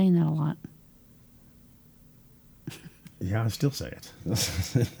remember you saying that a lot. Yeah, I still say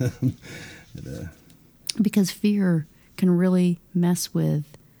it. Because fear can really mess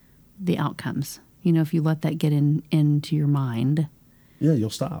with the outcomes. If you let that get into your mind. Yeah,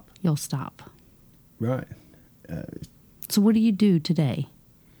 you'll stop. Right. So what do you do today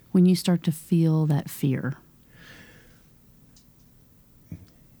when you start to feel that fear?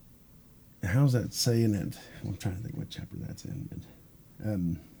 How's that saying it? I'm trying to think what chapter that's in. But,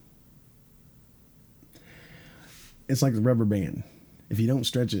 it's like the rubber band. If you don't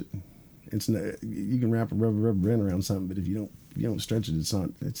stretch it, you can wrap a rubber band around something, but if you don't stretch it,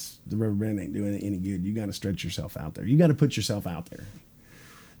 the rubber band ain't doing it any good. You got to stretch yourself out there. You got to put yourself out there.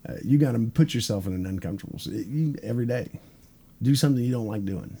 You got to put yourself in an uncomfortable every day. Do something you don't like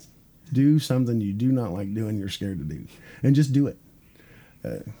doing. Do something you do not like doing. You're scared to do, and just do it.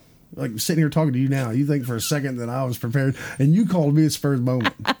 Like sitting here talking to you now, you think for a second that I was prepared, and you called me at spur of the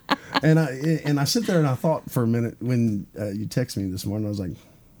moment. And I sit there and I thought for a minute when you texted me this morning. I was like,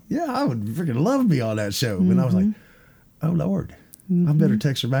 yeah, I would freaking love to be on that show. And I was like, oh Lord, I better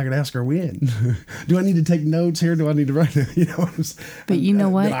text her back and ask her when. Do I need to take notes here? Do I need to write? But you know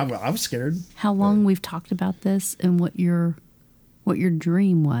what? I was scared. How long we've talked about this and what your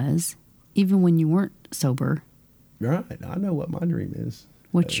dream was, even when you weren't sober. Right. I know what my dream is.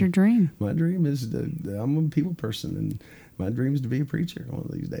 What's your dream? My dream is I'm a people person, and my dream is to be a preacher one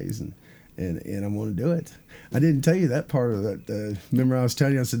of these days, and I'm going to do it. I didn't tell you that part of that. Remember I was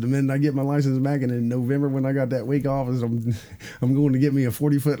telling you, I said the minute I get my license back, and in November when I got that week off, I'm going to get me a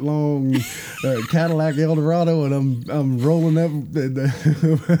 40-foot long Cadillac Eldorado, and I'm rolling up.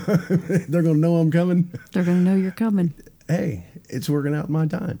 They're going to know I'm coming. They're going to know you're coming. Hey, it's working out in my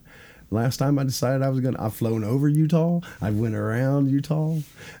time. Last time I decided I've flown over Utah. I went around Utah.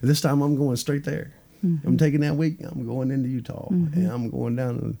 This time I'm going straight there. I'm taking that week. I'm going into Utah, and I'm going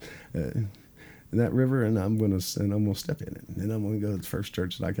down that river, and I'm gonna step in it, and I'm gonna go to the first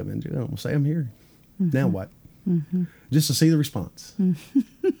church that I come into, and I'm gonna say I'm here. Now what? Just to see the response.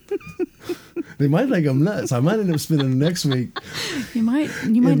 They might think I'm nuts. I might end up spending the next week. You might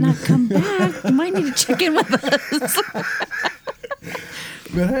not come back. You might need to check in with us.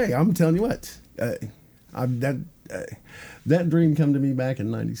 But hey, I'm telling you what, that dream come to me back in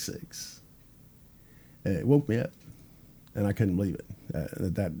 '96. It woke me up. and I couldn't believe it.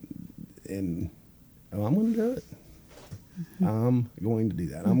 Oh, I'm going to do it. Mm-hmm. I'm going to do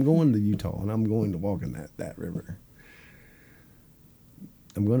that. I'm going to Utah, and I'm going to walk in that river.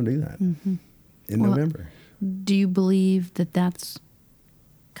 I'm going to do that in November. Do you believe that that's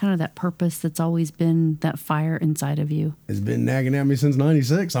kind of that purpose that's always been that fire inside of you? It's been nagging at me since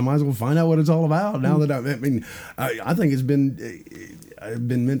 '96. I might as well find out what it's all about now that I think it's been, I've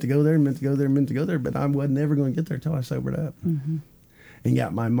been meant to go there, but I wasn't ever going to get there until I sobered up and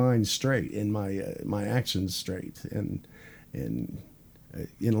got my mind straight and my actions straight and in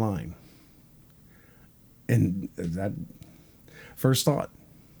line. And that first thought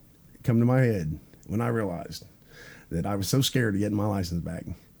come to my head when I realized that I was so scared of getting my license back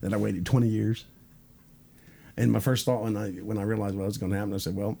that I waited 20 years. And my first thought when I realized what was going to happen, I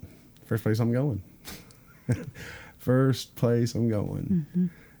said, well, first place I'm going. First place I'm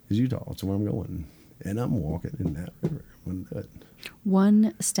going is Utah. It's where I'm going. And I'm walking in that river. I'm going to do it.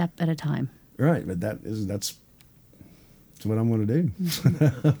 One step at a time. Right, but that's what I'm going to do.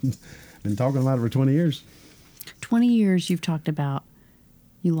 I've been talking about it for 20 years. 20 years you've talked about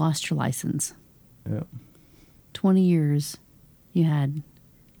you lost your license. Yeah. 20 years you had,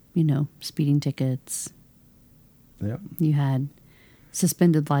 speeding tickets. Yeah. You had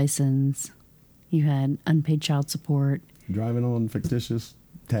suspended license. You had unpaid child support. Driving on fictitious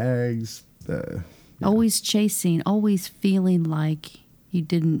tags. Always chasing, always feeling like you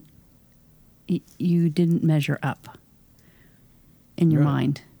didn't measure up in your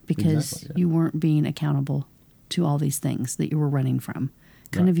mind because you weren't being accountable to all these things that you were running from.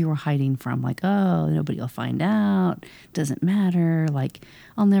 Kind of you were hiding from, like, oh, nobody will find out. Doesn't matter. Like,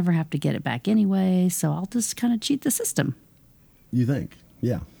 I'll never have to get it back anyway, so I'll just kind of cheat the system. You think?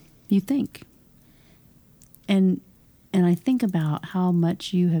 Yeah. You think. And I think about how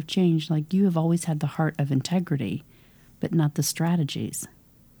much you have changed. Like, you have always had the heart of integrity, but not the strategies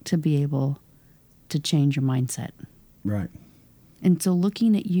to be able to change your mindset. Right. And so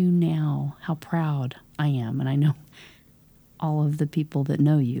looking at you now, how proud I am, and I know all of the people that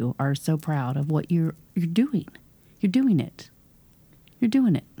know you are so proud of what you're doing. You're doing it. You're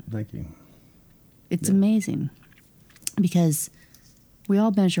doing it. Thank you. It's amazing because we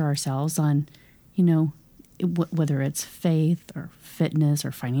all measure ourselves on, whether it's faith or fitness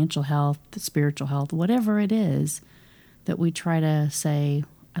or financial health, spiritual health, whatever it is that we try to say,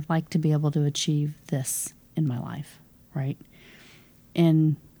 I'd like to be able to achieve this in my life, right?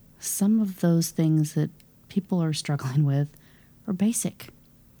 And some of those things that people are struggling with are basic.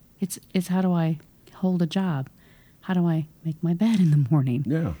 It's how do I hold a job? How do I make my bed in the morning?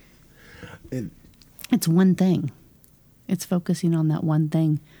 Yeah. It's one thing. It's focusing on that one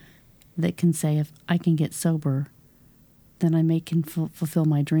thing that can say, if I can get sober, then I can fulfill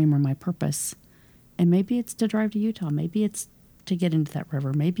my dream or my purpose. And maybe it's to drive to Utah. Maybe it's to get into that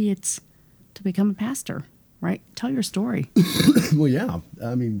river. Maybe it's to become a pastor, right? Tell your story. Well, yeah.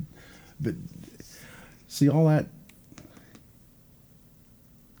 I mean, but see, all that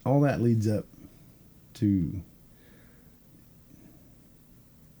leads up to,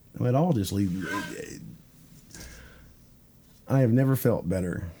 well, it all just leads. I have never felt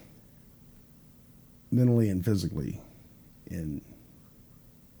better mentally and physically in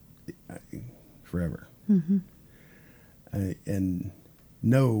forever. And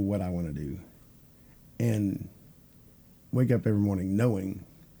know what I want to do and wake up every morning knowing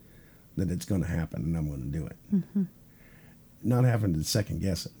that it's going to happen and I'm going to do it. Not having to second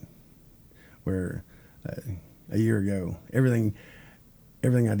guess it. Where a year ago, everything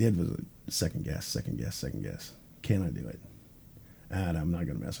I did was a second guess. Can I do it? And I'm not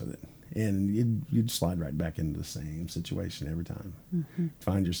going to mess with it. And you'd slide right back into the same situation every time.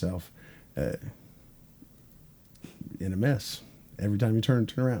 Find yourself in a mess every time you turn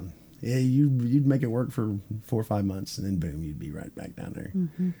around. Yeah, you'd make it work for 4 or 5 months, and then boom, you'd be right back down there.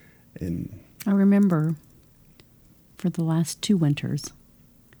 And I remember for the last 2 winters.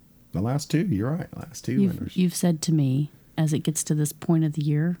 The last 2, you're right. Last 2 winters. You've said to me, as it gets to this point of the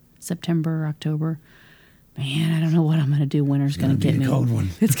year, September, October, man, I don't know what I'm going to do. Winter's going to get me. It's going to be a cold one.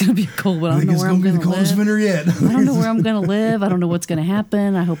 It's going to be a cold one. I don't know where I'm going to live. It's going to be the coldest winter yet. I don't know where I'm going to live. I don't know what's going to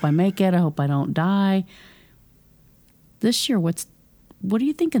happen. I hope I make it. I hope I don't die. This year, what are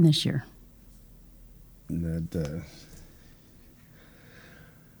you thinking this year?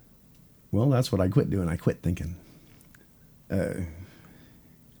 Well, that's what I quit doing. I quit thinking.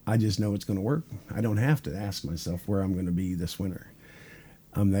 I just know it's going to work. I don't have to ask myself where I'm going to be this winter.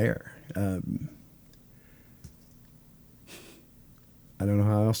 I'm there. I don't know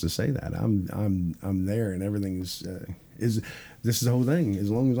how else to say that. I'm there, and everything is this is the whole thing. As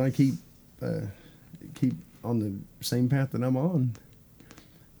long as I keep on the same path that I'm on,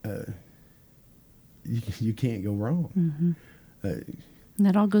 you can't go wrong. Mm-hmm. And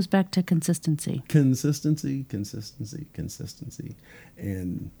that all goes back to consistency. Consistency.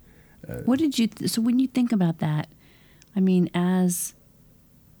 And what did you? So when you think about that, I mean, as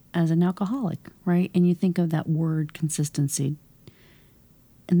an alcoholic, right? And you think of that word consistency,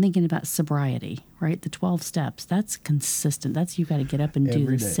 and thinking about sobriety, right? The 12 steps. That's consistent. That's you got to get up and do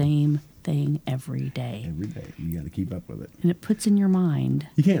the same thing every day. Every day, you got to keep up with it. And it puts in your mind.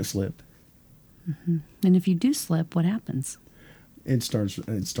 You can't slip. Mm-hmm. And if you do slip, what happens? It starts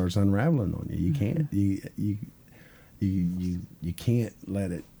unraveling on you. You can't you can't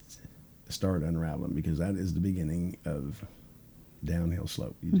let it start unraveling, because that is the beginning of downhill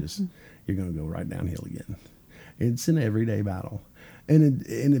slope. You're going to go right downhill again. It's an everyday battle, and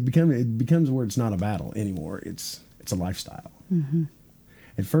it becomes where it's not a battle anymore. It's a lifestyle. Mm-hmm.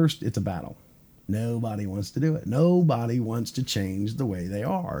 At first, it's a battle. Nobody wants to do it. Nobody wants to change the way they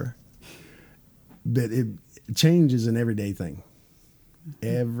are. But change is an everyday thing.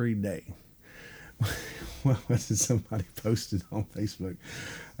 Every day. What was it somebody posted on Facebook?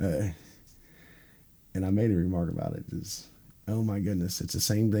 And I made a remark about it. Is, oh my goodness, it's the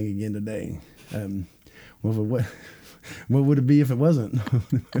same thing again today. What would it be if it wasn't?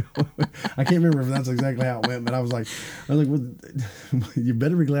 I can't remember if that's exactly how it went, but I was like, well, you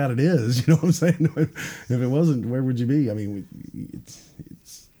better be glad it is. You know what I'm saying? If it wasn't, where would you be? I mean,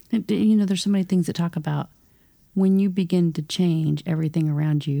 there's so many things that talk about when you begin to change, everything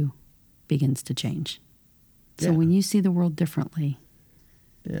around you begins to change. So when you see the world differently,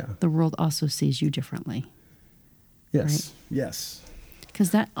 the world also sees you differently. Yes, right? Yes.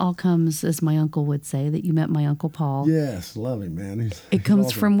 Because that all comes, as my uncle would say, that you met my Uncle Paul. Yes, love him, man. It comes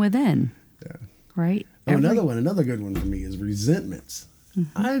awesome. From within. Yeah. Right? Oh, another good one for me is resentments.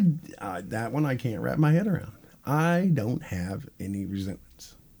 Mm-hmm. That one I can't wrap my head around. I don't have any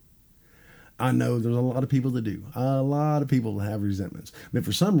resentments. I know there's a lot of people that do. A lot of people that have resentments. But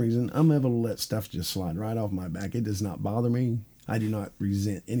for some reason, I'm able to let stuff just slide right off my back. It does not bother me. I do not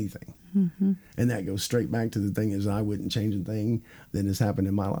resent anything. Mm-hmm. And that goes straight back to the thing is I wouldn't change a thing that has happened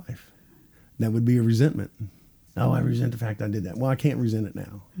in my life. That would be a resentment. Oh, I resent the fact I did that. Well, I can't resent it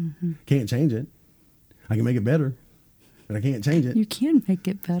now. Mm-hmm. Can't change it. I can make it better, but I can't change it. You can make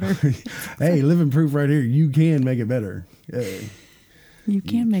it better. Hey, living proof right here. You can make it better. You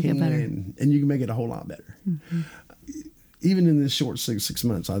can make it better. And you can make it a whole lot better. Mm-hmm. Even in this short six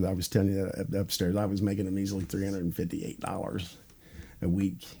months, I was telling you that upstairs, I was making a measly $358 a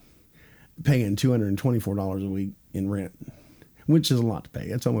week, paying $224 a week in rent, which is a lot to pay.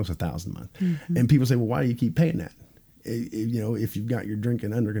 It's almost $1,000 a month. Mm-hmm. And people say, well, why do you keep paying that? If you've got your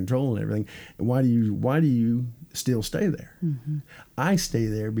drinking under control and everything, why do you still stay there? Mm-hmm. I stay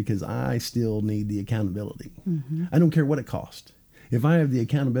there because I still need the accountability. Mm-hmm. I don't care what it costs. If I have the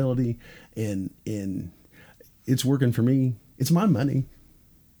accountability and it's working for me, it's my money.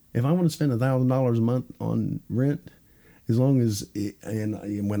 If I want to spend $1,000 a month on rent, as long as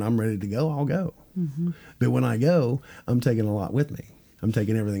and when I'm ready to go, I'll go. Mm-hmm. But when I go, I'm taking a lot with me. I'm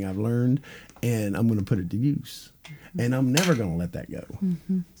taking everything I've learned, and I'm going to put it to use. Mm-hmm. And I'm never going to let that go.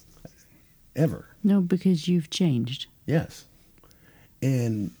 Mm-hmm. Ever. No, because you've changed. Yes.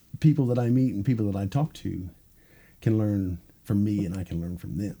 And people that I meet and people that I talk to can learn from me, and I can learn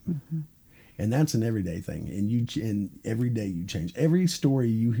from them. Mm-hmm. And that's an everyday thing. And every day you change. Every story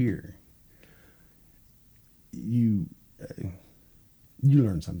you hear, you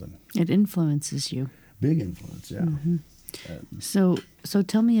learn something. It influences you. Big influence, yeah. Mm-hmm. So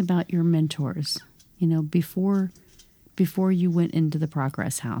tell me about your mentors. Before you went into the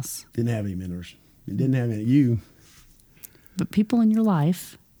Progress House. Didn't have any mentors. Didn't have any. But people in your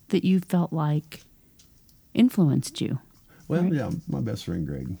life that you felt like influenced you. Well, right? yeah, my best friend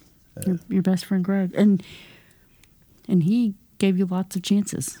Greg. Your best friend Greg, and he gave you lots of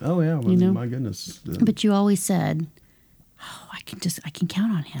chances. Oh yeah, well, my goodness. But you always said, "Oh, I can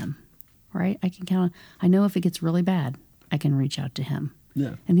count on him, right? I can count on. I know if it gets really bad, I can reach out to him.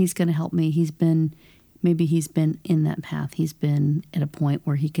 Yeah, and he's going to help me. He's been in that path. He's been at a point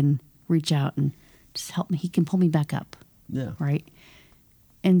where he can reach out and just help me. He can pull me back up. Yeah, right.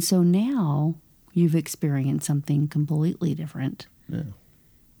 And so now you've experienced something completely different. Yeah.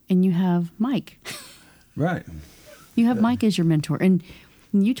 And you have Mike. Right. You have Mike as your mentor. And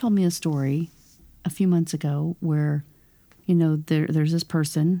you told me a story a few months ago where, there's this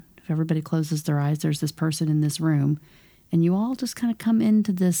person. If everybody closes their eyes, there's this person in this room. And you all just kind of come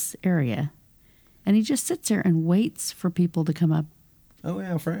into this area. And he just sits there and waits for people to come up. Oh,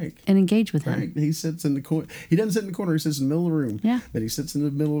 yeah, Frank. And engage with Frank, him. he sits in the corner. He doesn't sit in the corner. He sits in the middle of the room. Yeah. But he sits in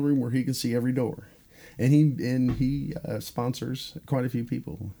the middle of the room where he can see every door. he sponsors quite a few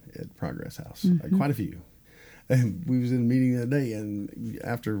people at Progress House, quite a few. And we was in a meeting the other day, and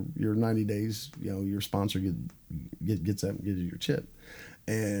after your 90 days, your sponsor gets up and gives you your chip,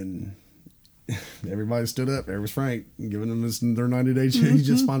 and everybody stood up. There was Frank giving them their 90-day chip. He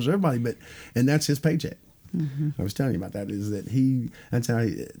just sponsors everybody, and that's his paycheck. I was telling you about that. Is that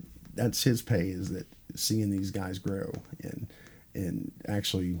that's his pay, is that seeing these guys grow and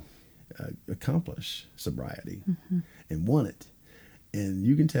actually accomplish sobriety and want it, and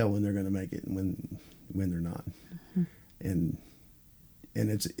you can tell when they're going to make it and when they're not, and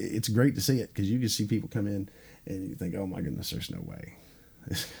it's great to see it, because you can see people come in and you think, oh my goodness, there's no way,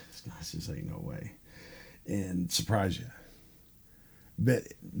 this guy's just ain't no way, and surprise you. But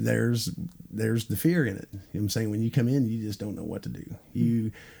there's the fear in it. You know what I'm saying? When you come in, you just don't know what to do.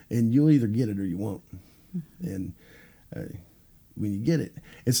 You'll either get it or you won't. And when you get it,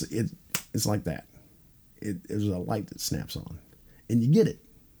 it's like that. There's a light that snaps on, and you get it,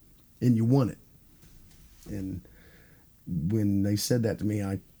 and you want it. And when they said that to me,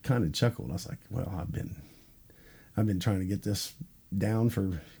 I kind of chuckled. I was like, well, I've been trying to get this down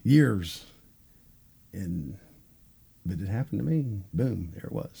for years, but it happened to me. Boom, there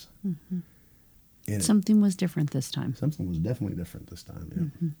it was. And something was different this time. Something was definitely different this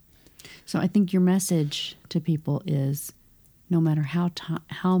time. Yeah. So I think your message to people is, no matter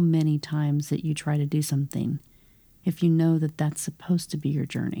how many times that you try to do something, if you know that that's supposed to be your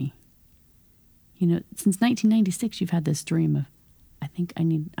journey. Since 1996, you've had this dream of, I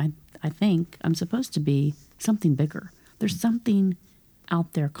think I'm supposed to be something bigger. There's something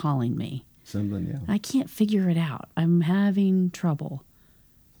out there calling me. Something, yeah. I can't figure it out. I'm having trouble.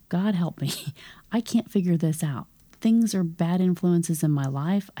 God help me. I can't figure this out. Things are bad influences in my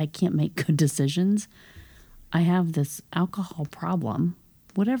life. I can't make good decisions. I have this alcohol problem.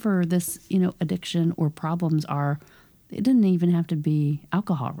 Whatever this, addiction or problems are, it doesn't even have to be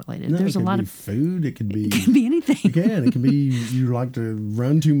alcohol related. No, There's it could a lot be of food. It could be anything. It can be you like to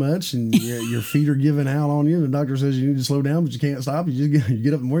run too much and your feet are giving out on you. The doctor says you need to slow down, but you can't stop. You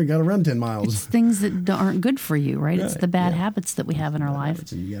get up and you got to run 10 miles. It's things that aren't good for you, right? It's the bad habits that we have in our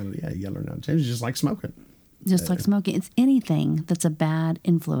life. And you got to learn how to change. It's just like smoking. Like smoking. It's anything that's a bad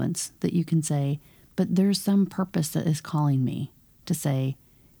influence that you can say, but there's some purpose that is calling me to say,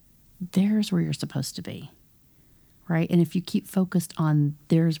 there's where you're supposed to be. Right? And if you keep focused on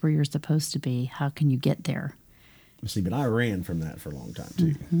there's where you're supposed to be, how can you get there? See, but I ran from that for a long time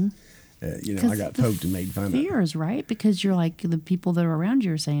too. I got poked and made fun of. Fears, right? Because you're like, the people that are around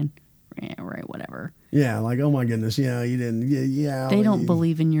you are saying, yeah, right, whatever. Yeah, like, oh my goodness, you didn't, yeah. They don't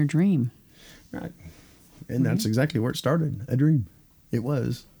believe in your dream. Right. And that's exactly where it started, a dream. It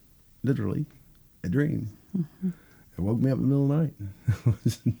was literally a dream. It woke me up in the middle of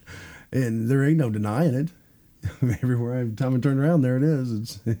the night. And there ain't no denying it. Every time I turn around, there it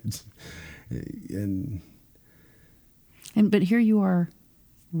is. But here you are,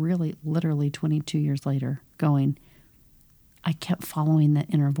 really, literally 22 years later, going, I kept following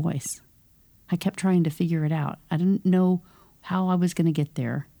that inner voice. I kept trying to figure it out. I didn't know how I was going to get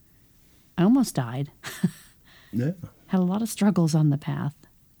there. I almost died. Yeah. Had a lot of struggles on the path,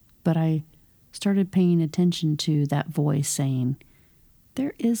 but I started paying attention to that voice saying,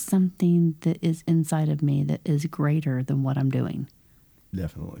 there is something that is inside of me that is greater than what I'm doing.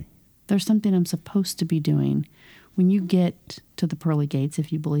 Definitely. There's something I'm supposed to be doing. When you get to the pearly gates,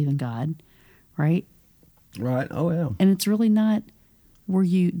 if you believe in God, right? Right. Oh, yeah. And it's really not,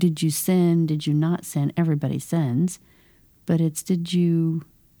 did you sin? Did you not sin? Everybody sins. But it's, did you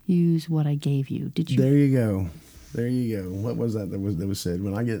use what I gave you? Did you? There you go. What was that was said?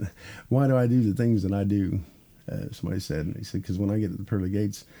 Why do I do the things that I do? Somebody said, and he said, because when I get to the pearly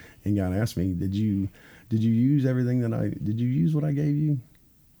gates and God asked me, did you use everything did you use what I gave you?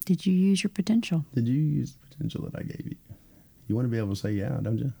 Did you use your potential? Did you use the potential that I gave you? You want to be able to say, yeah,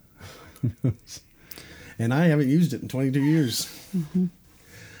 don't you? And I haven't used it in 22 years.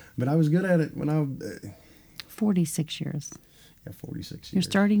 But I was good at it when 46 years. Yeah, 46 years. You're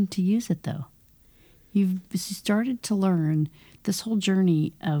starting to use it, though. You've started to learn this whole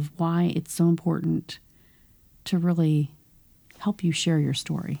journey of why it's so important to really help you share your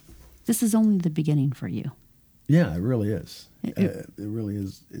story. This is only the beginning for you. Yeah, it really is. It really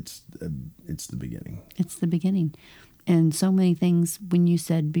is. It's the beginning. It's the beginning. And so many things, when you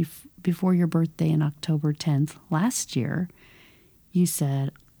said before your birthday on October 10th last year, you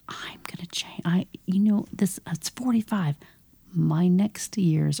said, I'm going to change. It's 45. My next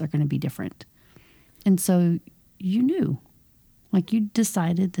years are going to be different. And so you knew, you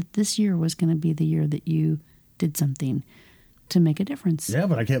decided that this year was going to be the year that you did something to make a difference. Yeah,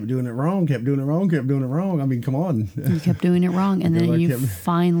 but I kept doing it wrong. I mean, come on. You kept doing it wrong. And then Because I you kept-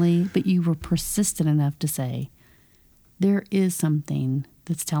 finally, but you were persistent enough to say, there is something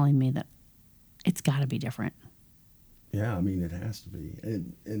that's telling me that it's got to be different. Yeah, I mean, it has to be.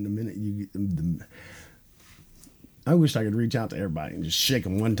 And the minute I wish I could reach out to everybody and just shake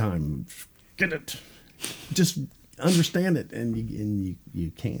them one time. Get it. Just understand it. And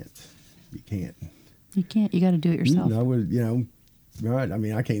you can't. You can't. You can't. You got to do it yourself. I would, right. I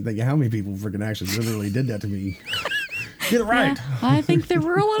mean, I can't think of how many people freaking actually literally did that to me. Get it right. Yeah, I think there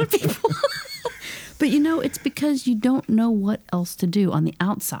were a lot of people. But it's because you don't know what else to do on the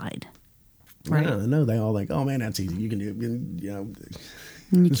outside. Right. Yeah, I know they all think, oh man, that's easy. You can do it.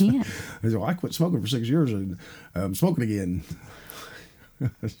 And you can't. I said, well, I quit smoking for 6 years and I'm smoking again.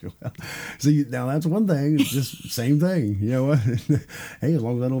 See, now that's one thing. It's just same thing. You know what? Hey, as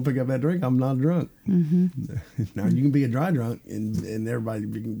long as I don't pick up that drink, I'm not drunk. Mm-hmm. Now you can be a dry drunk, and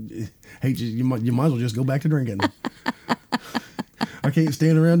everybody hates you. You might as well just go back to drinking. I can't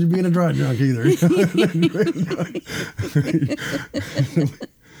stand around you being a dry drunk either.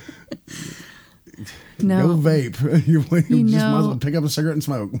 No. Go vape. You just might as well pick up a cigarette and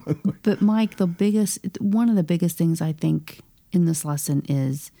smoke. But Mike, one of the biggest things I think in this lesson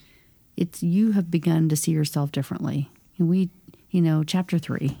is you have begun to see yourself differently. And chapter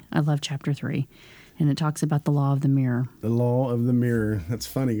 3, I love chapter 3. And it talks about the law of the mirror. The law of the mirror. That's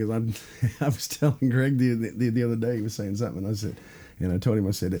funny because I was telling Greg the other day, he was saying something. I told him,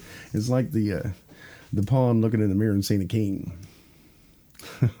 I said, it's like the pawn looking in the mirror and seeing a king.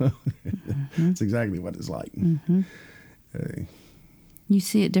 Mm-hmm. That's exactly what it's like. Mm-hmm. You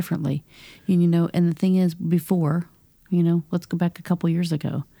see it differently. And the thing is, before, let's go back a couple years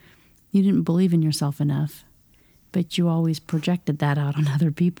ago. You didn't believe in yourself enough, but you always projected that out on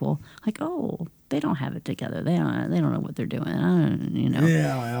other people. Like, oh, they don't have it together. They don't know what they're doing.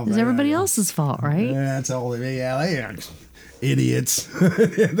 Yeah, well, it's everybody else's fault, right? Yeah, that's all. Yeah, they are idiots.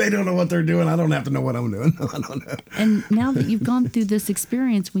 They don't know what they're doing. I don't have to know what I'm doing. I don't know. And now that you've gone through this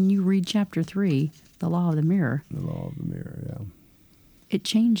experience, when you read chapter 3, the law of the mirror. The law of the mirror, yeah. It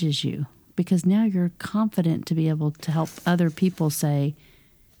changes you because now you're confident to be able to help other people say,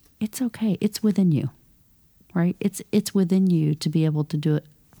 it's okay. It's within you, right? It's within you to be able to do it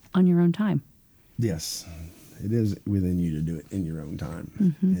on your own time. Yes, it is within you to do it in your own time.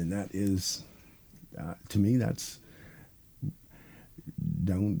 Mm-hmm. And that is, to me, that's,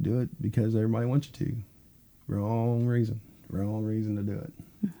 don't do it because everybody wants you to. Wrong reason to do it.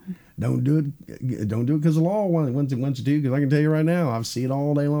 Mm-hmm. Don't do it because the law wants you to. Because I can tell you right now, I see it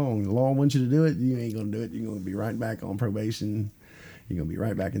all day long. The law wants you to do it. You ain't going to do it. You're going to be right back on probation. You're going to be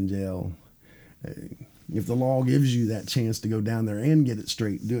right back in jail. If the law gives you that chance to go down there and get it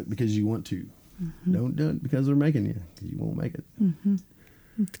straight, do it because you want to. Mm-hmm. Don't do it because they're making you. Because you won't make it. Mm-hmm.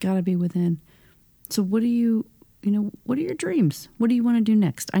 It's got to be within. So what are your dreams? What do you want to do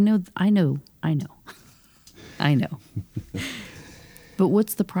next? I know. But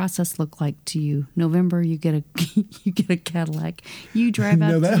what's the process look like to you? November, you get a Cadillac. You drive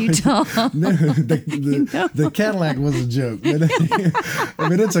out to Utah. The Cadillac was a joke. I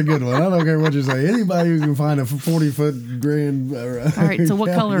mean, it's a good one. I don't care what you say. Anybody who can find a 40-foot grand. All right. So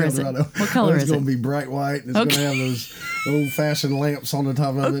what color is it? What color is it? It's going to be bright white. And it's going to have those old-fashioned lamps on the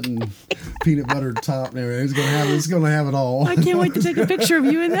top of it and peanut butter top and everything. It's going to have it all. I can't wait to take a picture of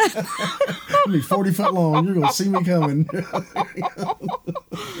you in that. It'll be 40 foot long. You're going to see me coming.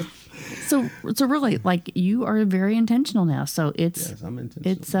 So really, like, you are very intentional now. So yes, I'm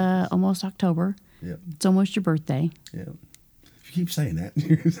intentional. It's almost October. Yep. It's almost your birthday. Yeah. You keep saying that.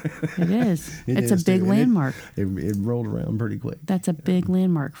 It is. It's a big landmark. It rolled around pretty quick. That's a big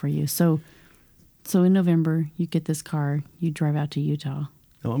landmark for you. So in November, you get this car. You drive out to Utah.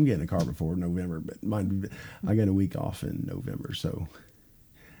 Oh, I'm getting a car before November, but I get a week off in November, so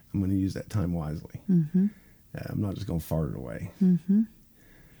I'm going to use that time wisely. Mm-hmm. I'm not just going to fart it away. Mm-hmm.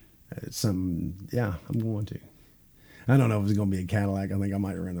 It's something, yeah, I'm going to. I don't know if it's going to be a Cadillac. I think I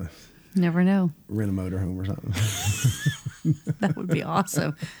might Never know. Rent a motorhome or something. That would be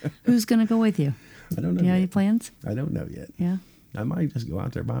awesome. Who's going to go with you? I don't know. You have yet. any plans? I don't know yet. Yeah. I might just go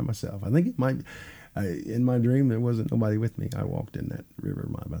out there by myself. I think it might. In my dream, there wasn't nobody with me. I walked in that river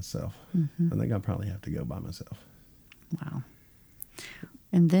by myself. Mm-hmm. I think I probably have to go by myself. Wow.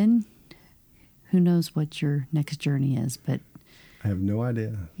 And then, who knows what your next journey is? But I have no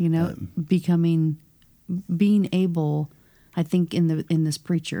idea. Being able, I think in this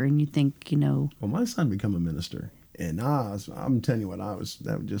preacher, and you think, Well, my son became a minister, and I'm telling you what,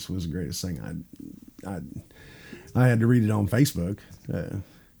 that just was the greatest thing. I had to read it on Facebook.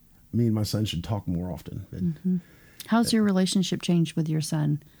 Me and my son should talk more often. But mm-hmm. How's your relationship changed with your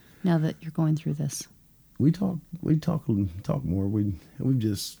son now that you're going through this? We talk more. We've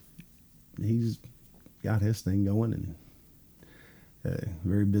just, he's got his thing going and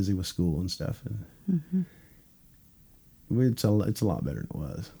very busy with school and stuff. And it's a lot better than it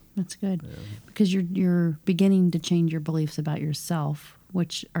was. That's good, because you're beginning to change your beliefs about yourself,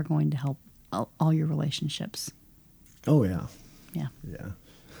 which are going to help all your relationships. Oh yeah, yeah,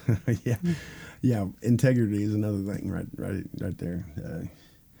 yeah, yeah. Integrity is another thing, right there.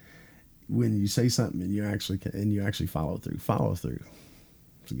 When you say something and you actually follow through.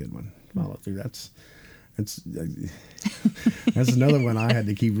 It's a good one. Follow through. That's another one I had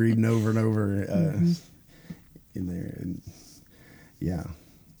to keep reading over and over in there. And yeah,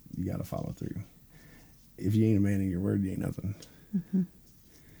 you got to follow through. If you ain't a man of your word, you ain't nothing.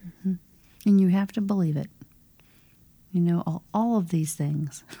 And you have to believe it. You know, all of these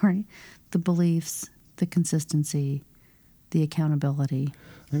things, right? The beliefs, the consistency, the accountability.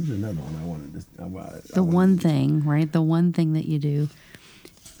 There's another one I wanted to... The one thing, right? The one thing that you do.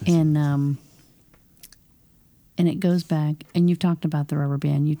 And it goes back, and you've talked about the rubber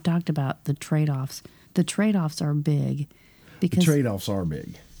band. You've talked about the trade-offs. The trade-offs are big. Because the trade-offs are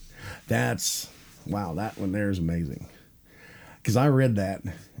big. Wow, that one there is amazing. Because I read that,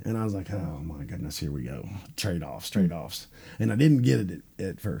 and I was like, oh, my goodness, here we go. Trade-offs. And I didn't get it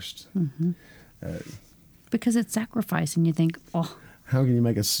at first. Because it's sacrifice, and you think, oh. How can you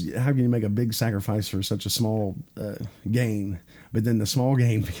make a big sacrifice for such a small gain? But then the small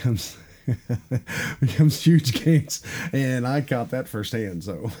gain becomes huge gains, and I caught that firsthand.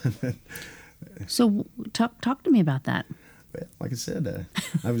 So talk to me about that. Like I said,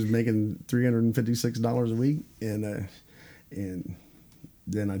 I was making $356 a week, and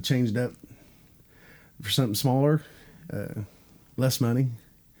then I changed up for something smaller, less money,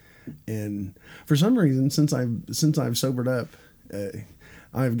 and for some reason, since I've sobered up,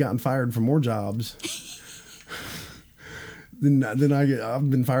 I've gotten fired from more jobs. I've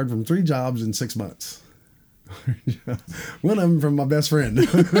been fired from 3 jobs in 6 months. One of them from my best friend.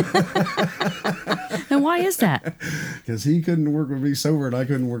 And why is that? Because he couldn't work with me sober, and I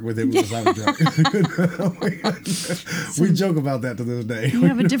couldn't work with him because I was drunk. We joke about that to this day. You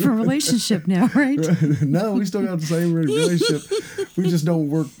have a different relationship now, right? No, we still got the same relationship. We just don't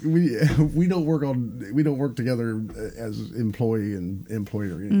work. We don't work together as employee and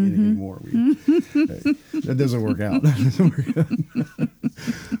employer anymore. That doesn't work out.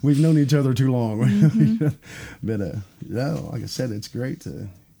 We've known each other too long. But no, like I said, it's great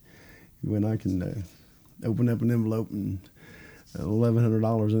when I can open up an envelope and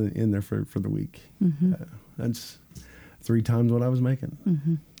 $1,100 in there for the week. That's 3 times what I was making.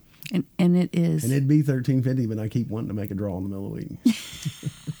 And it is. And it'd be $1,350, but I keep wanting to make a draw in the middle of the week.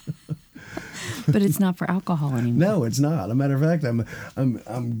 But it's not for alcohol anymore. No, it's not. As a matter of fact, I'm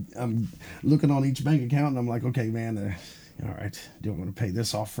looking on each bank account, and I'm like, okay, man, all right, do I want to pay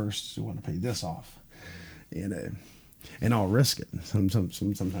this off first? Do I want to pay this off? And I'll risk it. Sometimes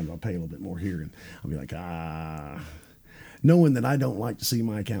I'll pay a little bit more here, and I'll be like, knowing that I don't like to see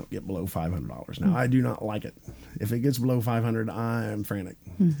my account get below $500. Now, I do not like it. If it gets below $500, I am frantic.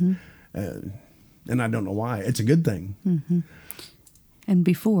 And I don't know why. It's a good thing. And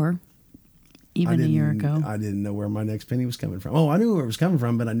before, even a year ago, I didn't know where my next penny was coming from. Oh, I knew where it was coming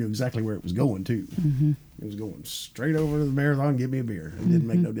from, but I knew exactly where it was going to. It was going straight over to the marathon and get me a beer. It didn't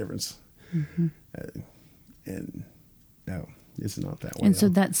make no difference. And no, it's not that way. And so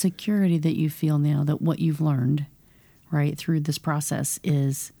that security that you feel now, that what you've learned, right, through this process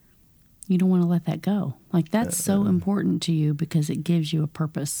is you don't want to let that go. Like, that's so important to you because it gives you a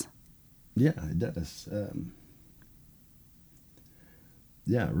purpose. Yeah, it does.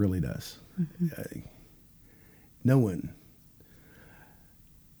 Yeah, it really does. Knowing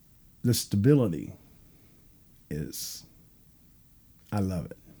the stability I love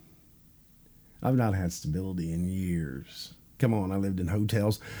it. I've not had stability in years. Come on, I lived in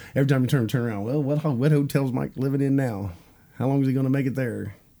hotels. Every time you turn around, well, what hotel's Mike living in now? How long is he going to make it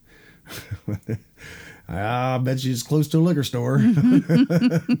there? I bet you it's close to a liquor store.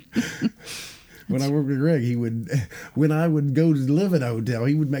 When I worked with Greg, when I would go to live at a hotel,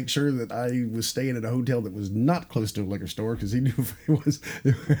 he would make sure that I was staying at a hotel that was not close to a liquor store, because he knew if it was...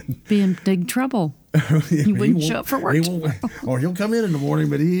 Be in big trouble. He wouldn't show up for work. Or he'll come in the morning,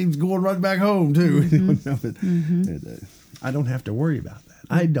 but he's going right back home, too. I don't have to worry about that.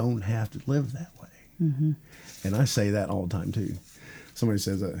 I don't have to live that way. And I say that all the time, too. Somebody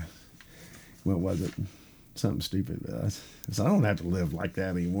says, what was it? Something stupid. I said, I don't have to live like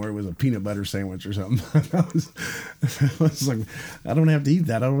that anymore. It was a peanut butter sandwich or something. I was like, I don't have to eat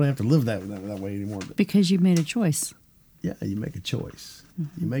that. I don't have to live that way anymore. Because you made a choice. Yeah, you make a choice.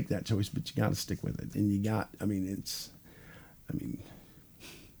 You make that choice, but you got to stick with it. And you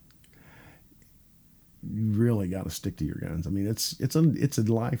really got to stick to your guns. I mean, it's a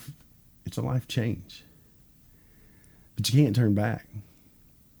life change. But you can't turn back.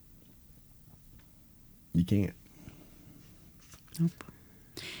 You can't. Nope.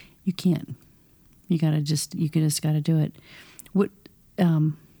 You can't. You just got to do it.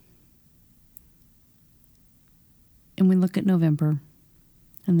 And we look at November,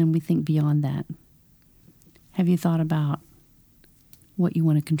 and then we think beyond that. Have you thought about what you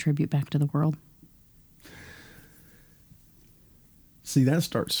want to contribute back to the world? See, that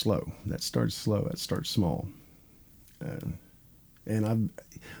starts slow. That starts small. And I'm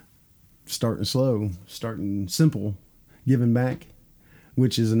starting slow, starting simple, giving back,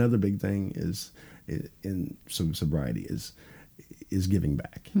 which is another big thing in sobriety is giving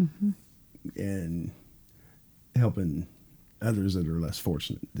back. Mm-hmm. And helping others that are less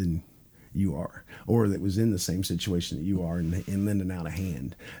fortunate than you are, or that was in the same situation that you are, and lending out a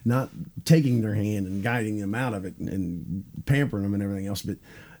hand, not taking their hand and guiding them out of it and pampering them and everything else, but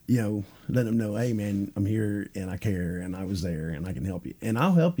letting them know, hey man, I'm here and I care and I was there and I can help you and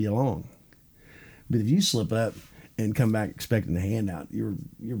I'll help you along. But if you slip up and come back expecting a handout, you're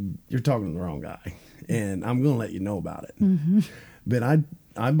talking to the wrong guy, and I'm going to let you know about it. Mm-hmm. But I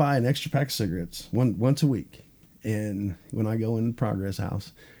buy an extra pack of cigarettes once a week. And when I go in the Progress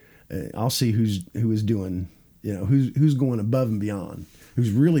House, I'll see who is doing, who's going above and beyond,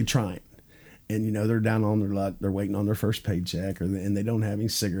 who's really trying. And, they're down on their luck. They're waiting on their first paycheck, and they don't have any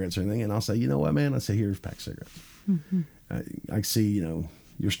cigarettes or anything. And I'll say, you know what, man? I say, here's a pack of cigarettes. Mm-hmm. I see,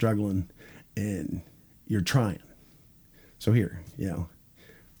 you're struggling and you're trying. So here,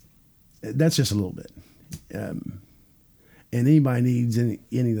 that's just a little bit. And anybody needs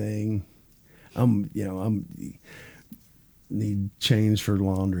anything, need change for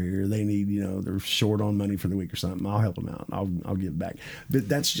laundry, or they need, they're short on money for the week or something, I'll help them out. I'll give back. But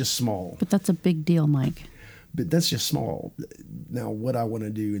that's just small. But that's a big deal, Mike. But that's just small. Now, what I want to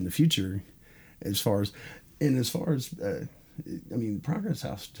do in the future, as far as Progress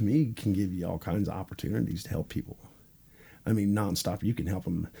House to me can give you all kinds of opportunities to help people. I mean, nonstop. You can help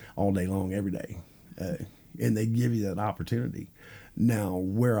them all day long, every day. And they give you that opportunity. Now,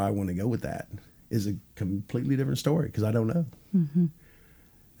 where I want to go with that is a completely different story, because I don't know. Mm-hmm.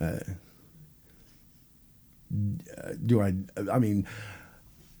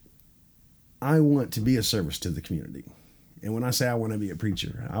 I want to be a service to the community. And when I say I want to be a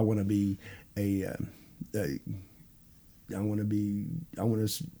preacher, I want to be I want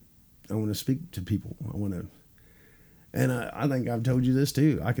to speak to people. And I think I've told you this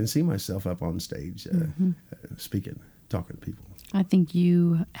too. I can see myself up on stage, speaking, talking to people. I think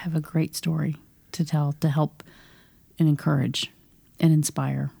you have a great story to tell, to help and encourage and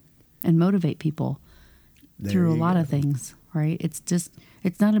inspire and motivate people through a lot of things, right? It's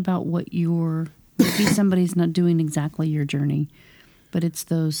not about maybe somebody's not doing exactly your journey, but it's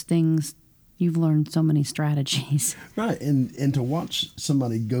those things. You've learned so many strategies. Right. And to watch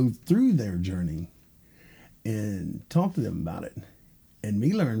somebody go through their journey and talk to them about it, and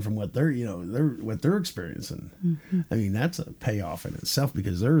me learn from what they're experiencing. Mm-hmm. I mean, that's a payoff in itself,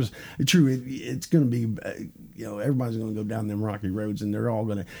 because it's going to be, everybody's going to go down them rocky roads, and they're all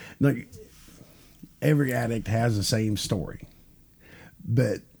going to, every addict has the same story,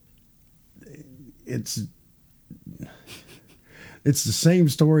 but it's the same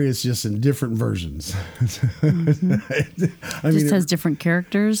story. It's just in different versions. Mm-hmm. It has different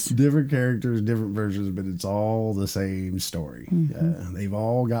characters. Different characters, different versions, but it's all the same story. Mm-hmm. They've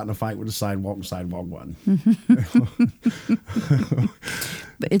all gotten a fight with a sidewalk, and sidewalk won. Mm-hmm.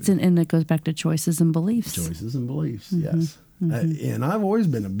 But and it goes back to choices and beliefs. Choices and beliefs, mm-hmm. Yes. Mm-hmm. And I've always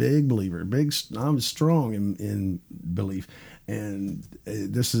been a big believer. I'm strong in belief. And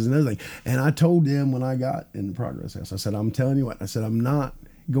this is another thing. And I told them when I got in the Progress House, I said, I'm telling you what, I said, I'm not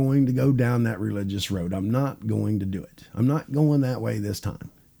going to go down that religious road. I'm not going to do it. I'm not going that way this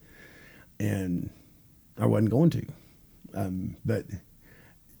time. And I wasn't going to. But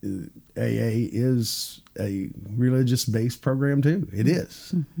AA is a religious-based program too. It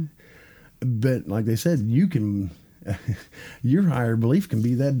is. Mm-hmm. But like they said, you can... your higher belief can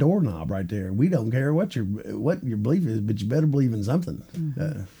be that doorknob right there. We don't care what your belief is, but you better believe in something.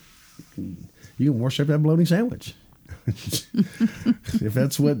 Mm-hmm. You can worship that bologna sandwich. if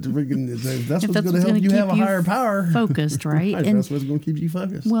that's what's going to help you have a higher power, focused, right? And that's what's going to keep you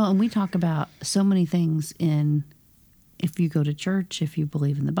focused. Well, and we talk about so many things if you go to church, if you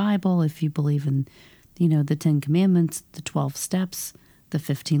believe in the Bible, if you believe in, the 10 Commandments, the 12 steps, the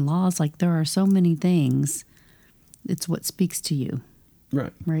 15 laws. Like, there are so many things it's what speaks to you,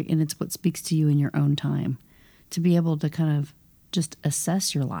 Right. right? And it's what speaks to you in your own time. To be able to kind of just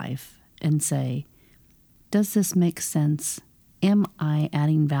assess your life and say, does this make sense? Am I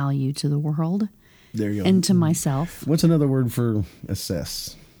adding value to the world There you go. and to myself? What's another word for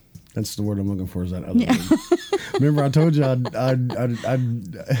assess? That's the word I'm looking for. Is that other word? Remember, I told you I'd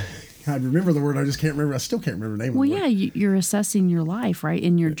remember the word. I just can't remember. I still can't remember the name Well, of the word. yeah, you're assessing your life, right?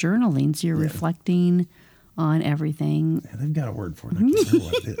 In your journaling. So you're reflecting on everything. Yeah, they've got a word for it. I can't remember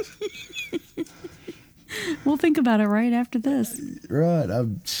what it is. We'll think about it right after this. Right.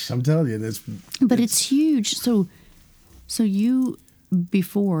 I'm telling you, But it's huge. So you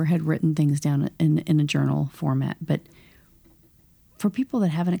before had written things down in a journal format, but for people that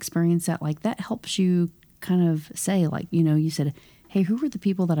haven't experienced that, like that helps you kind of say, like, you know, you said, hey, who are the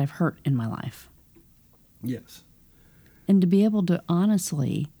people that I've hurt in my life? yes. And to be able to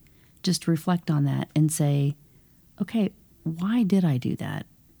honestly just reflect on that and say, okay, why did I do that?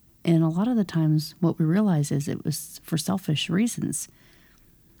 And a lot of the times what we realize is it was for selfish reasons.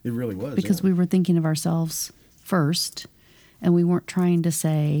 It really was. Because we were thinking of ourselves first, and we weren't trying to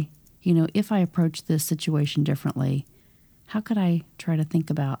say, you know, if I approach this situation differently, how could I try to think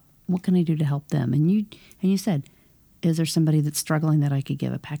about what can I do to help them? And you said, is there somebody that's struggling that I could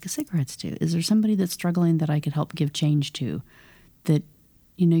give a pack of cigarettes to? Is there somebody that's struggling that I could help give change to? That,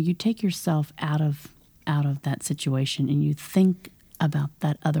 you know, you take yourself out of that situation and you think about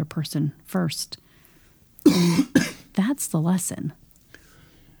that other person first. And that's the lesson.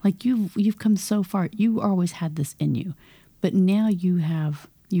 Like you've come so far. You always had this in you, but now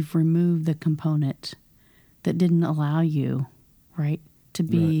you've removed the component that didn't allow you, right, to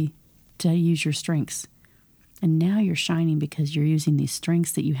use your strengths. And now you're shining because you're using these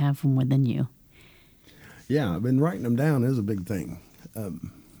strengths that you have from within you. Yeah, I've been writing them down is a big thing.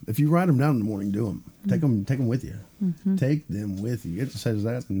 If you write them down in the morning, do them. Take them with you. Mm-hmm. Take them with you. It says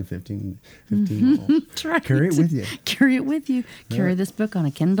that in the 15 That's right. Carry it with you. Carry it with you. Carry this book on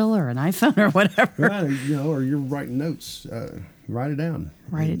a Kindle or an iPhone or whatever. Right, you know, or you're writing notes. Write it down.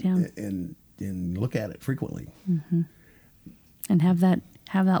 It down. And look at it frequently. Mm-hmm. And have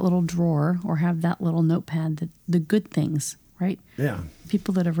that little drawer or have that little notepad, that the good things, right? Yeah.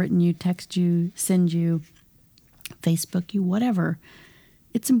 People that have written you, text you, send you, Facebook you, whatever.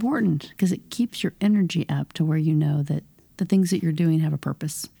 It's important because it keeps your energy up to where you know that the things that you're doing have a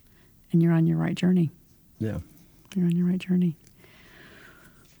purpose and you're on your right journey. Yeah. You're on your right journey.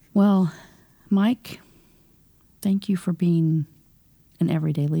 Well, Mike, thank you for being an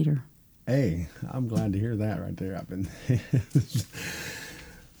everyday leader. Hey, I'm glad to hear that right there.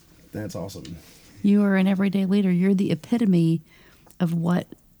 That's awesome. You are an everyday leader. You're the epitome of what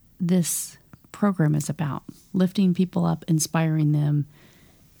this program is about. Lifting people up, inspiring them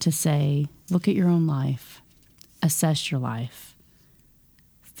to say, look at your own life, assess your life,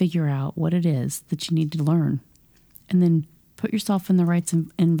 figure out what it is that you need to learn, and then put yourself in the right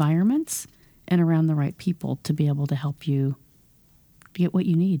environments and around the right people to be able to help you get what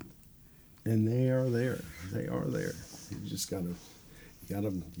you need. And they are there. They are there. You just gotta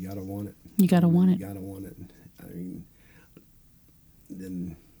want it. You gotta want it. You gotta want it. I mean,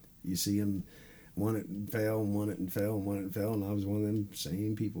 then you see them want it and fail, and want it and fail, and want it and fail, and I was one of them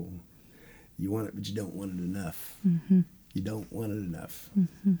same people. You want it, but you don't want it enough. Mm-hmm. You don't want it enough.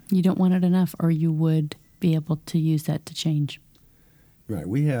 Mm-hmm. You don't want it enough, or you would be able to use that to change. Right.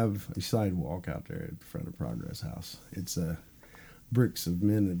 We have a sidewalk out there in front of Progress House. It's bricks of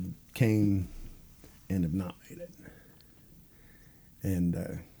men that came and have not made it.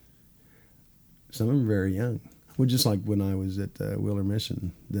 And some of them are very young. Well, just like when I was at Wheeler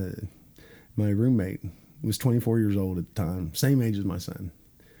Mission, my roommate was 24 years old at the time, same age as my son.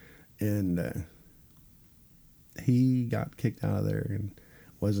 And he got kicked out of there and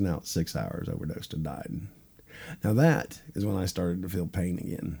wasn't out 6 hours, overdosed and died. Now that is when I started to feel pain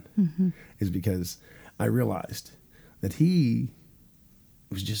again, mm-hmm. is because I realized that he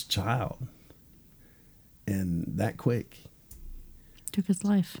was just a child and that quick. Took his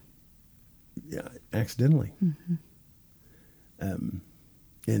life. Yeah, accidentally. Mm-hmm.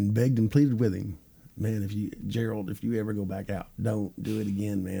 And begged and pleaded with him, man, Gerald, if you ever go back out, don't do it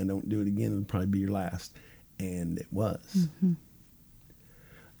again, man. Don't do it again. It'll probably be your last. And it was. Mm-hmm.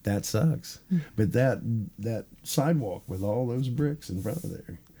 That sucks. Mm-hmm. But that sidewalk with all those bricks in front of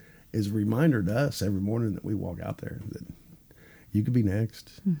there is a reminder to us every morning that we walk out there that you could be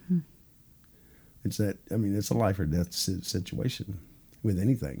next. Mm-hmm. It's a life or death situation with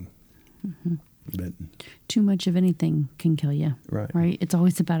anything. Mm-hmm. But too much of anything can kill you. Right? It's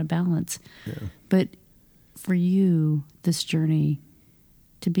always about a balance. Yeah. But for you, this journey,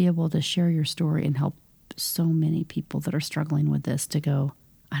 to be able to share your story and help so many people that are struggling with this to go,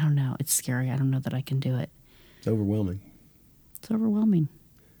 I don't know, it's scary. I don't know that I can do it. It's overwhelming. It's overwhelming.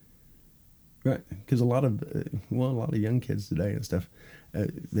 Right, because a lot of young kids today and stuff,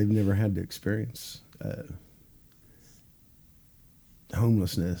 they've never had to experience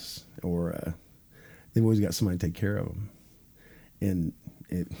homelessness, or they've always got somebody to take care of them and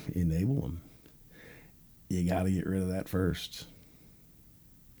enable them. You got to get rid of that first.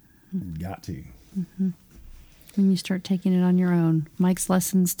 Got to. Mm-hmm. When you start taking it on your own, Mike's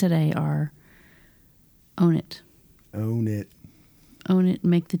lessons today are own it. Own it. Own it,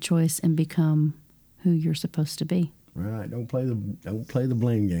 make the choice, and become who you're supposed to be. Right. Don't play the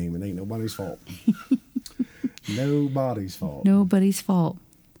blame game. It ain't nobody's fault. Nobody's fault. Nobody's fault.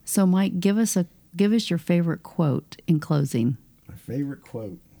 So, Mike, give us your favorite quote in closing. My favorite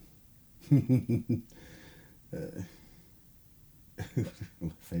quote. My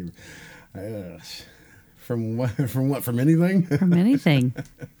favorite. From what? From anything? From anything.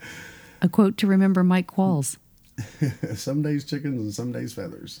 A quote to remember Mike Qualls. Some days chickens and some days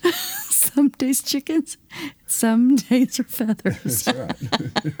feathers. Some days chickens, some days are feathers. That's right.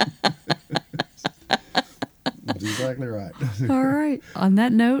 That's exactly right. All right. On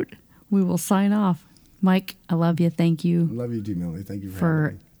that note, we will sign off. Mike, I love you. Thank you. I love you too, Melanie. Thank you for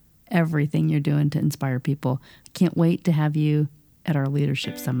having me. Everything you're doing to inspire people. I can't wait to have you at our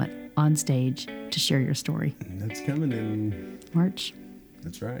Leadership Summit on stage to share your story. That's coming in March.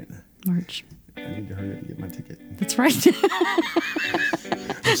 That's right. March. I need to hurry up and get my ticket. That's right.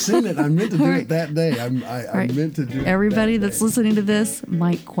 I've seen it. I meant to do it that day. I meant to do it. Everybody that's listening to this,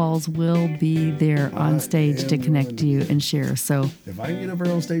 Mike Qualls will be there on stage to connect to you and share. So if I can get up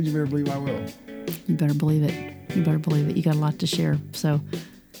here on stage, you better believe I will. You better believe it. You better believe it. You got a lot to share. So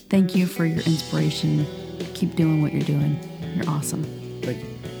thank you for your inspiration. Keep doing what you're doing. You're awesome. Thank you.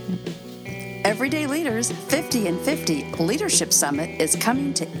 Everyday Leaders 50 and 50 Leadership Summit is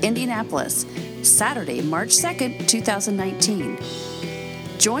coming to Indianapolis, Saturday, March 2nd, 2019.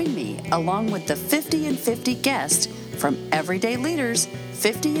 Join me along with the 50 and 50 guests from Everyday Leaders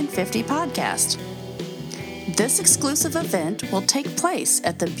 50 and 50 podcast. This exclusive event will take place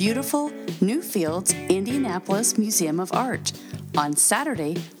at the beautiful Newfields Indianapolis Museum of Art on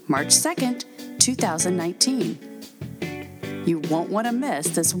Saturday, March 2nd, 2019. You won't want to miss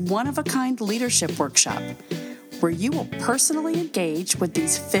this one-of-a-kind leadership workshop where you will personally engage with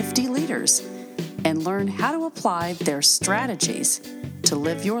these 50 leaders and learn how to apply their strategies to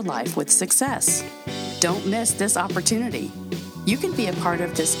live your life with success. Don't miss this opportunity. You can be a part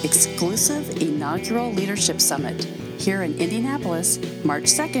of this exclusive inaugural Leadership Summit here in Indianapolis, March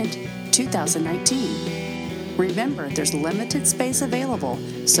 2nd, 2019. Remember, there's limited space available,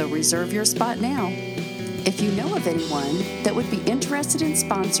 so reserve your spot now. If you know of anyone that would be interested in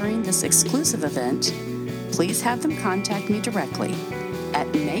sponsoring this exclusive event, please have them contact me directly at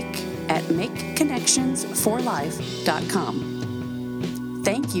makeconnectionsforlife.com.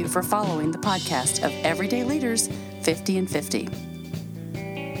 Thank you for following the podcast of Everyday Leaders 50 and 50.